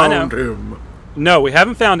found him? No, we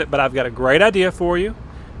haven't found it, but I've got a great idea for you.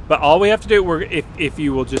 But all we have to do, if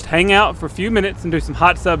you will just hang out for a few minutes and do some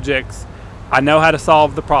hot subjects, I know how to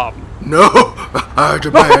solve the problem. No, I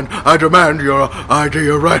demand your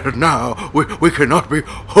idea right now. We cannot be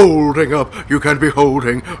holding up. You can't be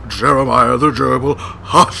holding Jeremiah the gerbil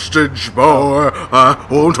hostage, boy. I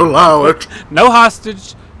won't allow it. No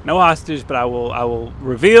hostage, but I will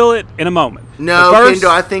reveal it in a moment. No, But first,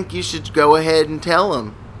 Kendall, I think you should go ahead and tell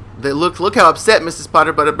him. Look how upset Mrs.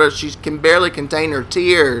 Potter Butter, she can barely contain her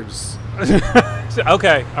tears.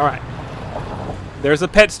 Okay, all right. There's a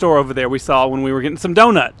pet store over there we saw when we were getting some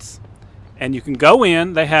donuts. And you can go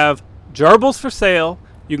in. They have gerbils for sale.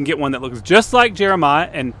 You can get one that looks just like Jeremiah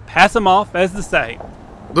and pass them off as the same.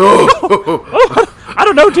 I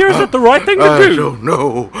don't know, dear. Is that the right thing to do?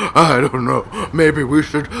 I don't know. Maybe we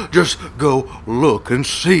should just go look and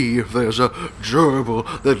see if there's a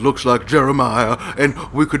gerbil that looks like Jeremiah, and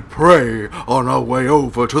we could pray on our way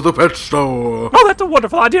over to the pet store. Oh, that's a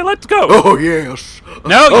wonderful idea. Let's go. Oh, yes.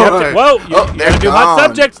 No, you have to. right. Whoa, you have to do hot gone.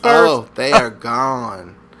 subjects first. Oh, they are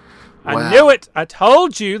gone. I Wow. knew it. I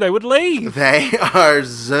told you they would leave. They are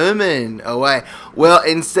zooming away. Well,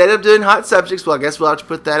 instead of doing hot subjects, I guess we'll have to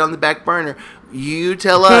put that on the back burner. You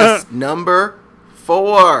tell us number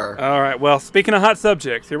 4. All right. Well, speaking of hot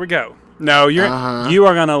subjects, here we go. No, you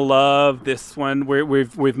are gonna love this one.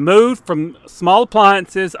 We've moved from small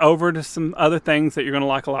appliances over to some other things that you're gonna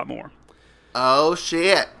like a lot more. Oh,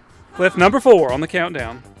 shit. Cliff, number 4 on the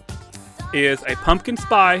countdown is a pumpkin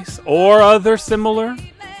spice or other similar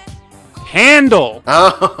candle.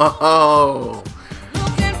 Oh.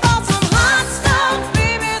 Looking for some hot stuff,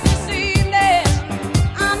 baby, this evening.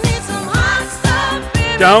 I need some hot stuff,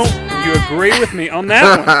 baby, Don't tonight. You agree with me on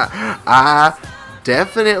that one? I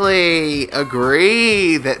definitely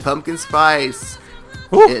agree that pumpkin spice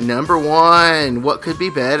Ooh. at number one. What could be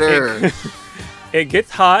better? It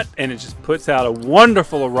gets hot and it just puts out a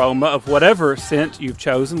wonderful aroma of whatever scent you've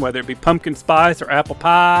chosen, whether it be pumpkin spice or apple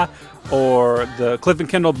pie or the Cliff and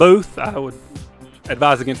Kendall booth. I would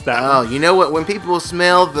advise against that. Oh, you know what? When people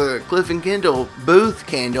smell the Cliff and Kendall booth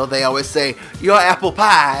candle, they always say, "Your apple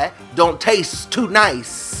pie don't taste too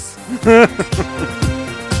nice."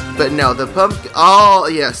 But no, the pumpkin,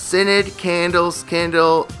 scented candles,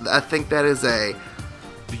 Kendall. I think that is a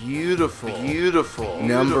beautiful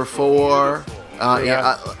number 4.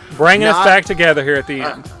 Bringing us back together here at the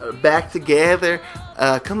end. Back together.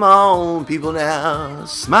 Come on, people now.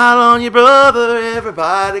 Smile on your brother.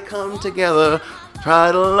 Everybody come together.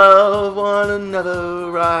 Try to love one another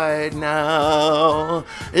right now.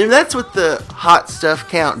 And that's what the Hot Stuff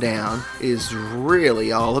Countdown is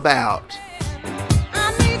really all about.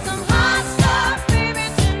 I need some hot stuff, baby,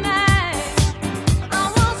 tonight.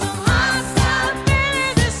 I want some hot stuff,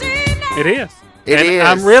 baby, this evening. It is. It is.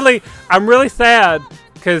 I'm really sad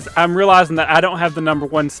because I'm realizing that I don't have the number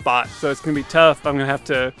 1 spot, so it's gonna be tough. I'm gonna have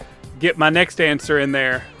to get my next answer in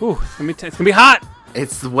there. Ooh, it's gonna be hot.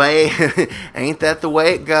 It's the way. Ain't that the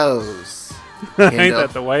way it goes? Ain't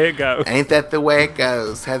that the way it goes? Ain't that the way it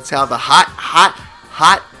goes? That's how the hot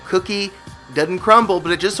cookie doesn't crumble,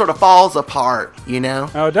 but it just sort of falls apart, you know?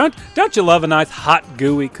 Oh, don't you love a nice hot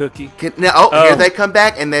gooey cookie? Here they come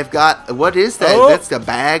back, and they've got, what is that? Oh. That's the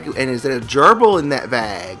bag, and is it a gerbil in that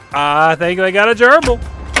bag? I think they got a gerbil.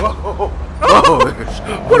 Oh,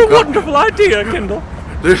 What a wonderful idea, Kendall.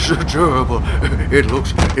 this is gerbil. It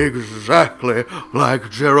looks exactly like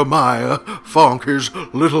Jeremiah Fonky's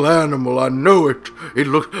little animal. I know it.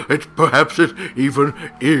 Perhaps it even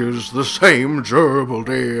is the same gerbil,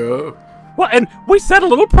 dear. Well, and we said a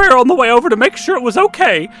little prayer on the way over to make sure it was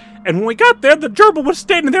okay. And when we got there, the gerbil was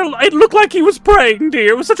standing there. It looked like he was praying,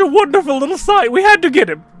 dear. It was such a wonderful little sight. We had to get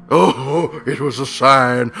him. Oh, it was a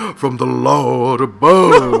sign from the Lord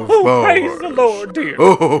above. Oh, praise the Lord, dear.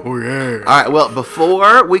 Oh, yeah. All right, well,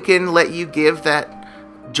 before we can let you give that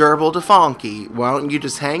gerbil to Fonky, why don't you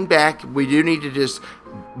just hang back? We do need to just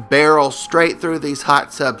barrel straight through these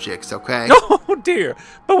hot subjects, okay? Oh, dear.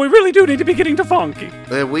 But we really do need to be getting to Fonky.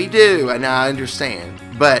 We do, and I understand.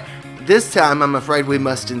 But this time, I'm afraid we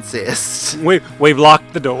must insist. We've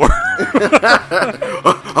locked the door.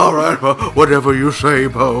 All right, well, whatever you say,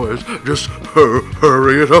 boys. Just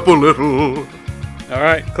hurry it up a little. All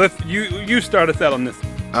right, Cliff, you start us out on this.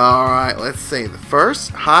 All right, let's see. The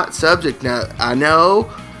first hot subject. Now, I know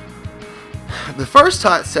the first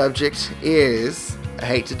hot subject is, I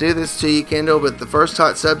hate to do this to you, Kendall, but the first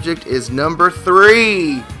hot subject is number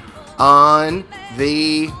 3 on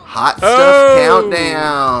the Hot Stuff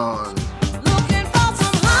Countdown. Looking for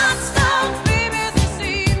some hot stuff, baby, this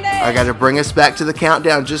evening. I got to bring us back to the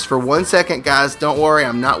countdown just for 1 second, guys. Don't worry,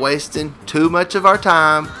 I'm not wasting too much of our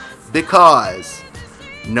time because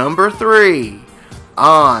number 3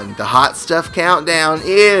 on the Hot Stuff Countdown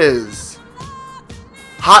is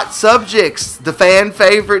Hot Subjects, the fan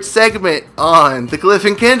favorite segment on the Cliff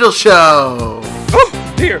and Kendall Show.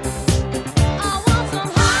 Oh, dear. I want some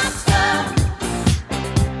hot stuff.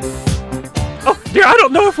 Oh, dear, I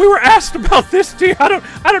don't know if we were asked about this, dear. I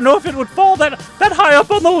don't know if it would fall that high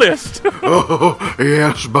up on the list. Oh,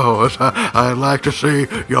 yes, boys. I'd like to see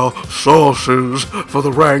your sources for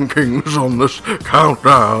the rankings on this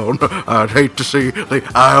countdown. I'd hate to see the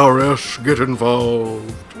IRS get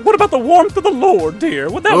involved. What about the warmth of the Lord, dear?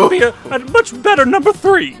 Well, that would be a much better number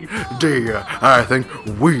 3. Dear, I think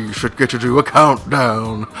we should get to do a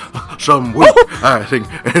countdown some week, I think,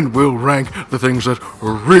 and we'll rank the things that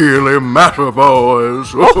really matter,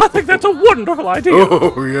 boys. Oh, I think that's a wonderful idea.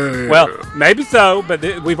 Oh, yeah. Well, maybe so, but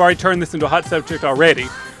we've already turned this into a hot subject already.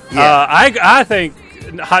 Yeah. I think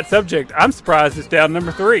hot subject, I'm surprised it's down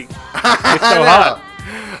number 3. It's so hot.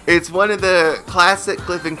 It's one of the classic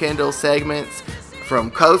Cliff and Kendall segments from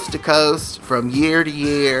coast to coast, from year to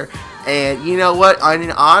year. And you know what? In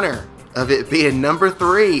honor of it being number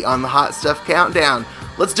 3 on the Hot Stuff Countdown,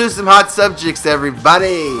 let's do some hot subjects, everybody.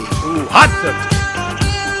 Ooh, hot subject.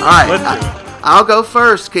 All right, Let's do it. I'll go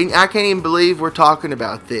first. I can't even believe we're talking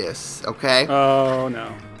about this, okay? Oh,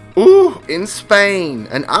 no. Ooh, in Spain,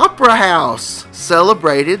 an opera house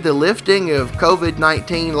celebrated the lifting of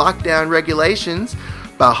COVID-19 lockdown regulations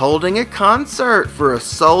by holding a concert for a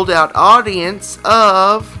sold-out audience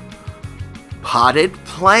of potted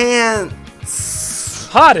plants.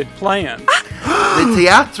 Potted plants. the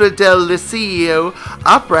Teatro del Liceo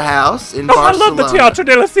Opera House in I Barcelona. love the Teatro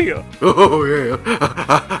del Liceo. Oh, yeah.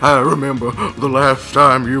 I remember the last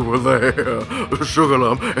time you were there,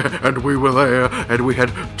 Sugarlum, and we were there, and we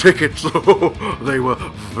had tickets. They were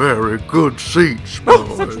very good seats, boys.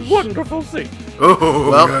 Oh, such wonderful seats. Oh,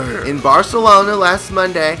 Well, yeah. in Barcelona last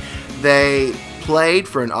Monday, they played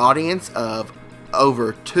for an audience of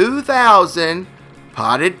over 2,000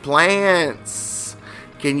 potted plants.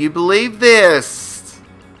 Can you believe this?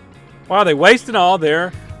 Wow, they wasted all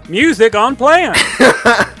their music on plants.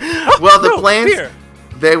 Well, the no, plants, here.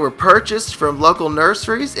 they were purchased from local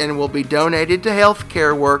nurseries and will be donated to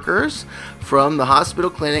healthcare workers from the hospital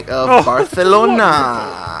clinic of Oh,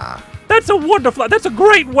 Barcelona. That's a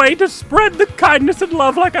great way to spread the kindness and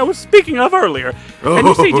love like I was speaking of earlier. And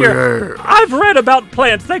you see, Oh, dear, yeah. I've read about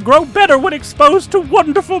plants. They grow better when exposed to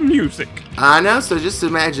wonderful music. I know, so just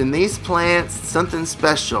imagine these plants, something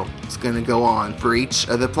special is going to go on for each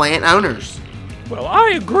of the plant owners. Well, I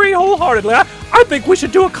agree wholeheartedly. I think we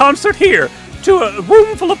should do a concert here to a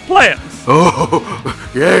room full of plants.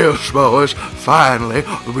 Oh, yes, boys. Finally,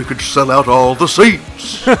 we could sell out all the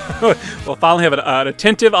seats. We'll finally have an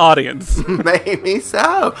attentive audience. Maybe so.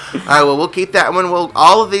 All right, well, we'll keep that one.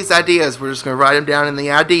 All of these ideas, we're just going to write them down in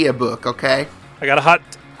the idea book, okay? I got a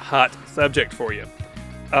hot subject for you.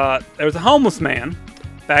 There was a homeless man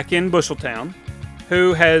back in Busheltown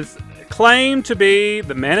who has claimed to be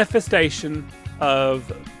the manifestation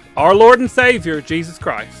of our Lord and Savior, Jesus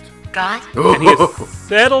Christ. God? And he has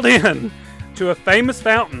settled in to a famous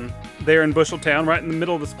fountain there in Busheltown, right in the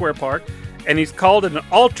middle of the square park, and he's called it an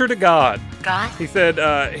altar to God. God? He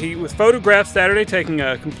said he was photographed Saturday taking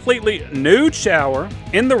a completely nude shower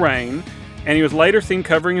in the rain, and he was later seen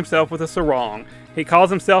covering himself with a sarong. He calls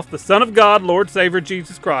himself the Son of God, Lord Savior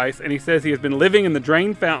Jesus Christ, and he says he has been living in the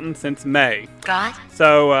drained fountain since May. God?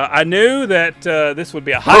 So I knew that this would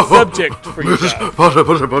be a hot subject for you guys.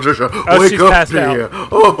 Mrs. Patricia, Oh, wake she's up, passed dear. out.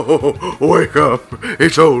 Oh, wake up.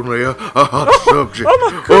 It's only a hot subject.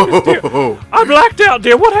 Oh my goodness, dear. I blacked out,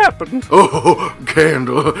 dear. What happened? Oh,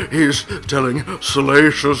 Candle, he's telling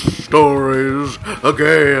salacious stories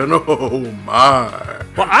again. Oh, my.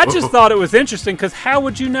 Well, I just thought it was interesting because how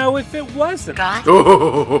would you know if it wasn't? God?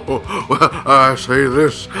 Oh, well, I say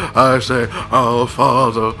this. I say, Our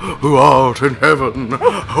Father, who art in heaven.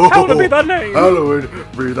 Hallowed be thy name. Hallowed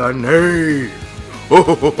be thy name.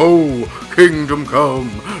 Oh, kingdom come,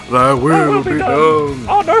 thy will be done.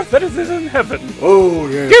 on earth that is in heaven. Oh,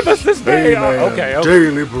 yes. Give us this day. Amen. Okay.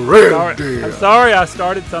 Daily bread, Sorry. dear. I'm sorry I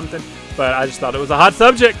started something, but I just thought it was a hot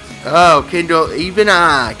subject. Oh, Kendall, even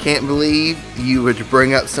I can't believe you would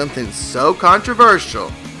bring up something so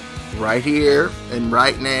controversial right here and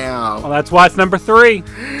right now. Well, that's why it's number 3.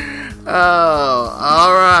 Oh,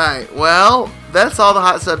 all right. Well, that's all the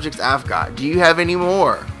hot subjects I've got. Do you have any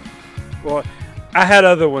more? Well, I had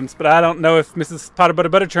other ones, but I don't know if Mrs. Potter Butter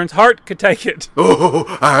Butterchurn's heart could take it.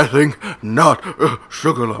 Oh, I think not,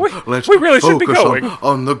 Sugarlump. Let's we really should be focus going.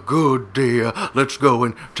 on the good, dear. Let's go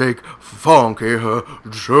and take Funky, her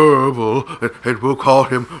gerbil, and we'll call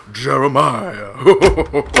him Jeremiah.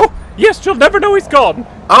 Yes, you'll never know he's gone.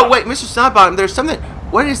 Oh, wait, Mr. Snodbottom, there's something.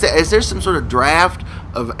 What is that? Is there some sort of draft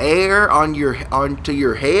of air onto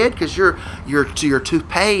your head? Because your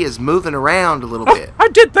toupee is moving around a little bit. I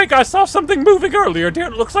did think I saw something moving earlier, dear.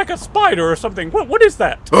 It looks like a spider or something. What is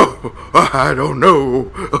that? Oh, I don't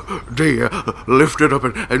know. Dear, lift it up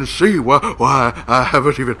and see why I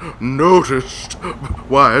haven't even noticed.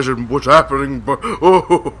 Why isn't what's happening?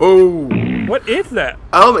 Oh. What is that?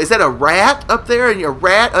 Oh, is that a rat up there and a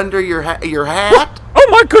rat under your hat? Oh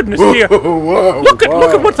my goodness, dear. Wow, Look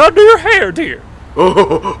at what's under your hair, dear.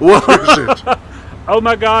 Oh, what is it? Oh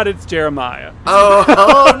my God, it's Jeremiah. Oh,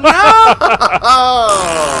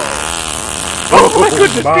 Oh my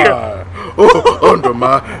goodness, dear. Oh, under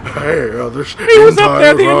my hair, this He was up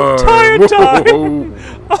there the entire entire time.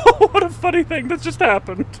 time. Oh, what a funny thing that just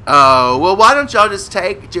happened. Oh, well, why don't y'all just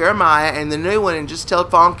take Jeremiah and the new one and just tell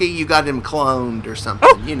Funky you got him cloned or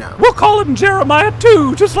something, you know. We'll call him Jeremiah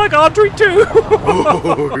 2, just like Audrey 2.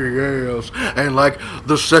 Oh, yes. And like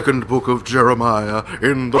the second book of Jeremiah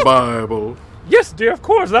in the Bible. Yes, dear, of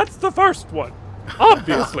course. That's the first one.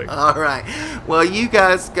 Obviously. All right. Well, you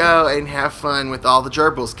guys go and have fun with all the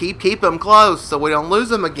gerbils. Keep them close so we don't lose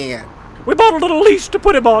them again. We bought a little leash to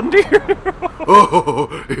put him on, dear.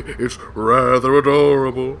 Oh, it's rather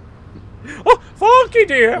adorable. Oh, Funky,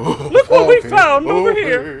 dear. Look what we found over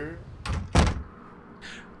here.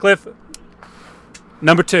 Cliff,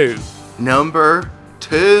 number 2. Number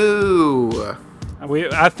 2.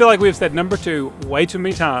 I feel like we've said number 2 way too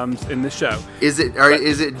many times in this show. Is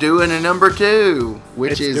it doing a number 2,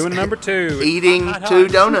 which It's is doing number 2. eating Hot, hot, 2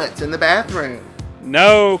 hot. donuts in the bathroom?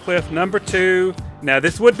 No, Cliff, number 2. Now,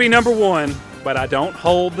 this would be number 1, but I don't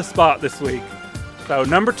hold the spot this week. So,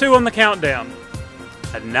 number 2 on the countdown.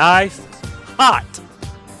 A nice, hot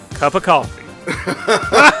cup of coffee.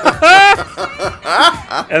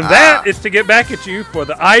 And that is to get back at you for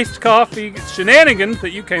the iced coffee shenanigans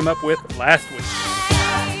that you came up with last week.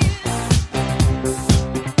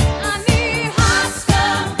 I need hot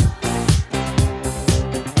stuff.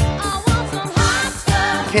 I want some hot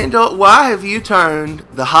stuff. Kendall, why have you turned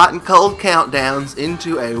the hot and cold countdowns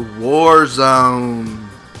into a war zone?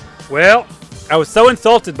 Well, I was so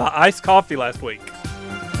insulted by iced coffee last week.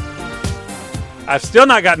 I've still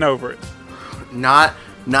not gotten over it. Not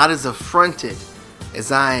as affronted as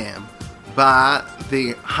I am by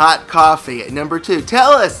the hot coffee at number 2.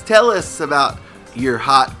 Tell us about your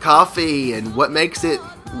hot coffee and what makes it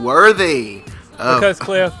worthy. Because,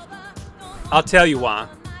 Cliff, I'll tell you why.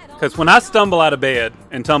 Because when I stumble out of bed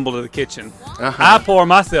and tumble to the kitchen, I pour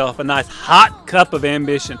myself a nice hot cup of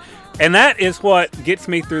ambition. And that is what gets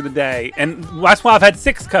me through the day. And that's why I've had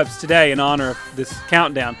 6 cups today in honor of this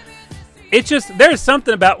countdown. It's just, there's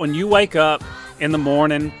something about when you wake up in the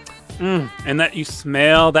morning and that you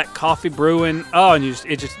smell that coffee brewing. Oh, and you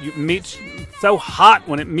meet so hot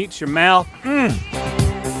when it meets your mouth. I need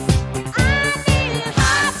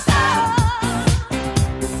hot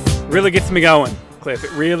stuff. Really gets me going, Cliff. It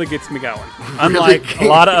really gets me going. Unlike a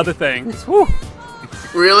lot of other things. Whew.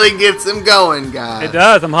 Really gets him going, guys. It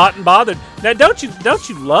does. I'm hot and bothered. Now, don't you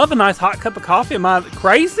love a nice hot cup of coffee? Am I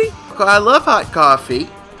crazy? I love hot coffee.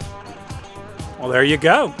 Well, there you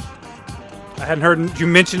go. I hadn't heard you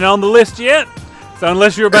mention it on the list yet. So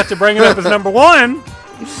unless you're about to bring it up as number 1.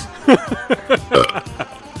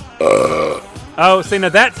 Oh, see, now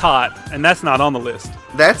that's hot, and that's not on the list.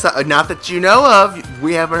 That's not that you know of.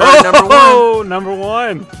 We haven't heard number 1. Oh, number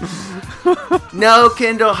 1. No,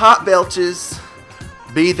 Kendall, hot belches,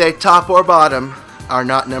 be they top or bottom, are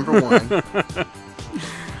not number 1.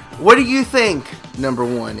 What do you think number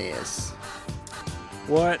 1 is?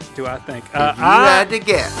 What do I think? If you had to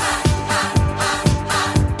guess.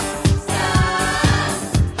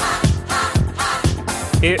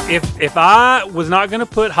 If I was not going to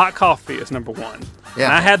put hot coffee as number 1, Yeah.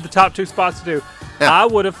 and I had the top 2 spots to do, Yeah. I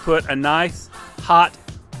would have put a nice hot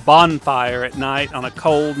bonfire at night on a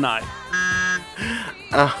cold night.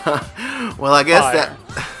 Well, I guess Fire.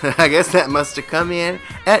 that must have come in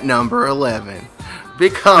at number 11,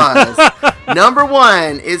 because number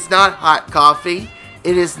 1 is not hot coffee.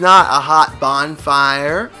 It is not a hot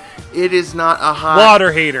bonfire. It is not a hot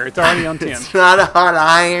Water heater. It's already on 10. It's not a hot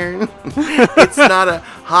iron. It's not a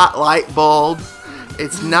hot light bulb.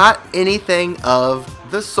 It's not anything of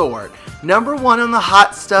the sort. Number 1 on the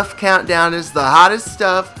hot stuff countdown is the hottest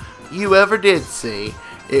stuff you ever did see.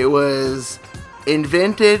 It was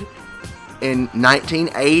invented in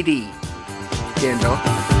 1980. Kendall.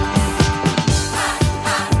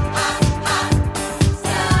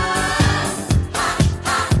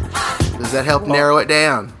 Does that help narrow it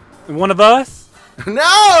down? One of us?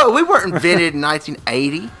 No, we weren't invented in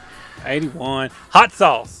 1980. 81. Hot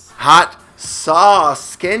sauce. Hot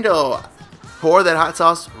sauce. Kendall, pour that hot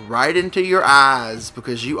sauce right into your eyes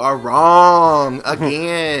because you are wrong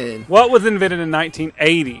again. What was invented in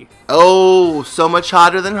 1980? Oh, so much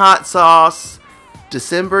hotter than hot sauce.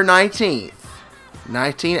 December 19th,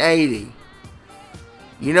 1980.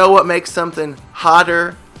 You know what makes something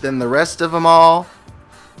hotter than the rest of them all?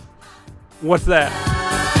 What's that?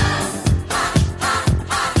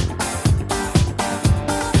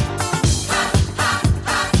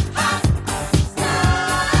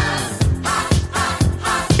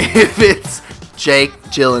 If it's Jake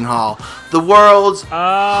Gyllenhaal, the world's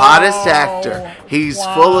hottest actor. He's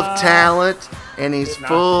full of talent, and he's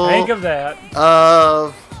full Think of that.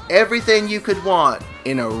 of everything you could want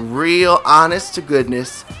in a real,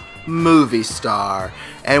 honest-to-goodness movie star.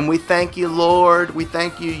 And we thank you, Lord. We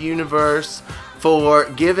thank you, universe, for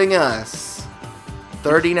giving us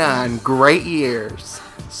 39 great years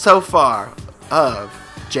so far of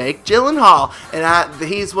Jake Gyllenhaal. And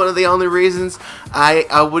he's one of the only reasons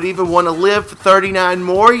I would even want to live for 39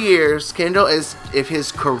 more years, Kendall, is if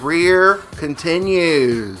his career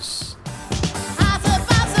continues. How's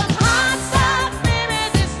about some hot stuff, baby,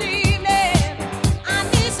 this evening? I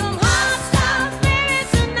need some hot stuff, baby,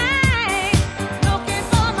 tonight. Looking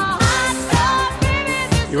for my hot stuff, baby,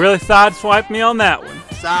 this You really sideswiped me on that one.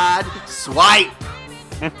 Side swipe.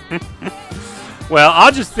 Well,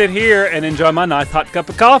 I'll just sit here and enjoy my nice hot cup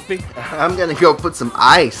of coffee. I'm going to go put some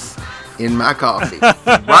ice in my coffee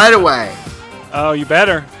right away. Oh, you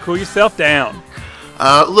better cool yourself down.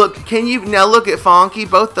 Look, can you now look at Fonky?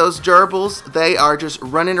 Both those gerbils, they are just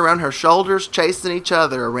running around her shoulders, chasing each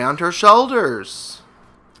other around her shoulders.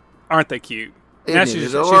 Aren't they cute? Isn't Now it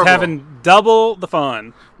she's adorable? having double the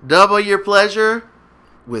fun. Double your pleasure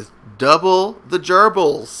with double the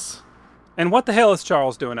gerbils. And what the hell is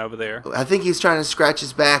Charles doing over there? I think he's trying to scratch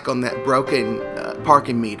his back on that broken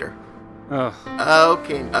parking meter. Ugh.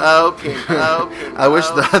 Okay. I wish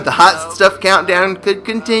the hot stuff countdown could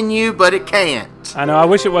continue, but it can't. I know. I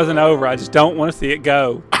wish it wasn't over. I just don't want to see it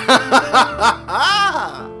go.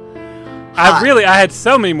 I had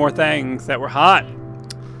so many more things that were hot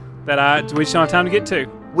that we just don't have time to get to.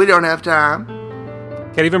 We don't have time.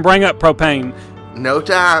 Can't even bring up propane. No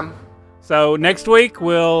time. So next week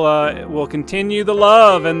we'll continue the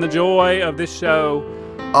love and the joy of this show.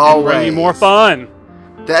 Always. And bring you more fun.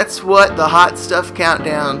 That's what the hot stuff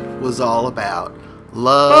countdown was all about.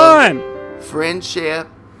 Love, Fun. friendship,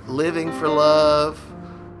 living for love,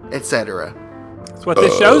 etc. That's what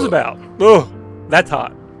this show's about. Ugh, that's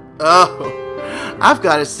hot. Oh, I've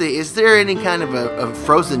got to see. Is there any kind of a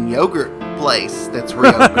frozen yogurt place that's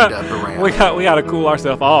reopened up around? We got to cool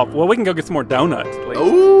ourselves off. Well, we can go get some more donuts, at least.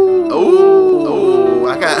 Ooh.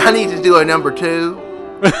 I need to do a number 2.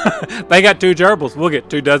 They got 2 gerbils. We'll get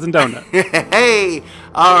 2 dozen donuts. Hey,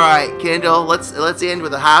 all right, Kendall. Let's end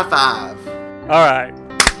with a high five. All right.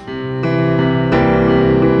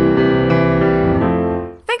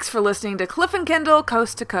 Thanks for listening to Cliff and Kindle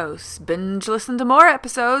Coast to Coast. Binge listen to more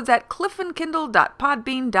episodes at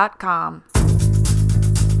cliffandkindle.podbean.com.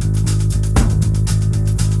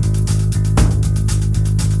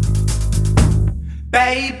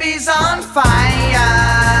 Baby's on fire.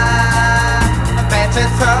 Better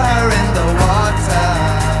throw her in the water.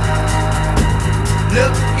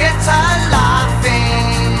 Look at her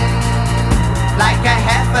laughing like a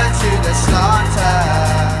heifer to the slaughter.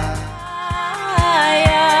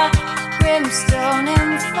 Fire, brimstone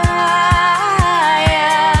and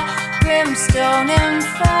fire, brimstone and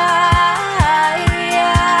fire.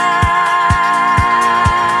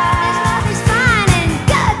 His love is fine and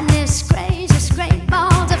goodness gracious, great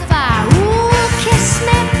balls of fire. Ooh, kiss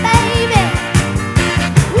me, baby.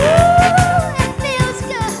 Ooh, it feels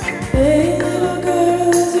good. Hey little girl,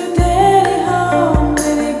 is your daddy home?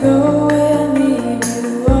 Did he go and leave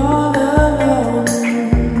you all alone?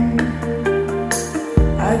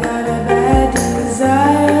 I got a bad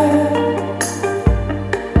desire.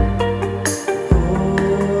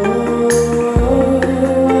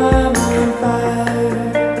 Oh, I'm on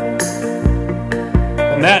fire.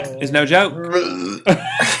 And that is no joke.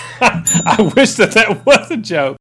 I wish that was a joke.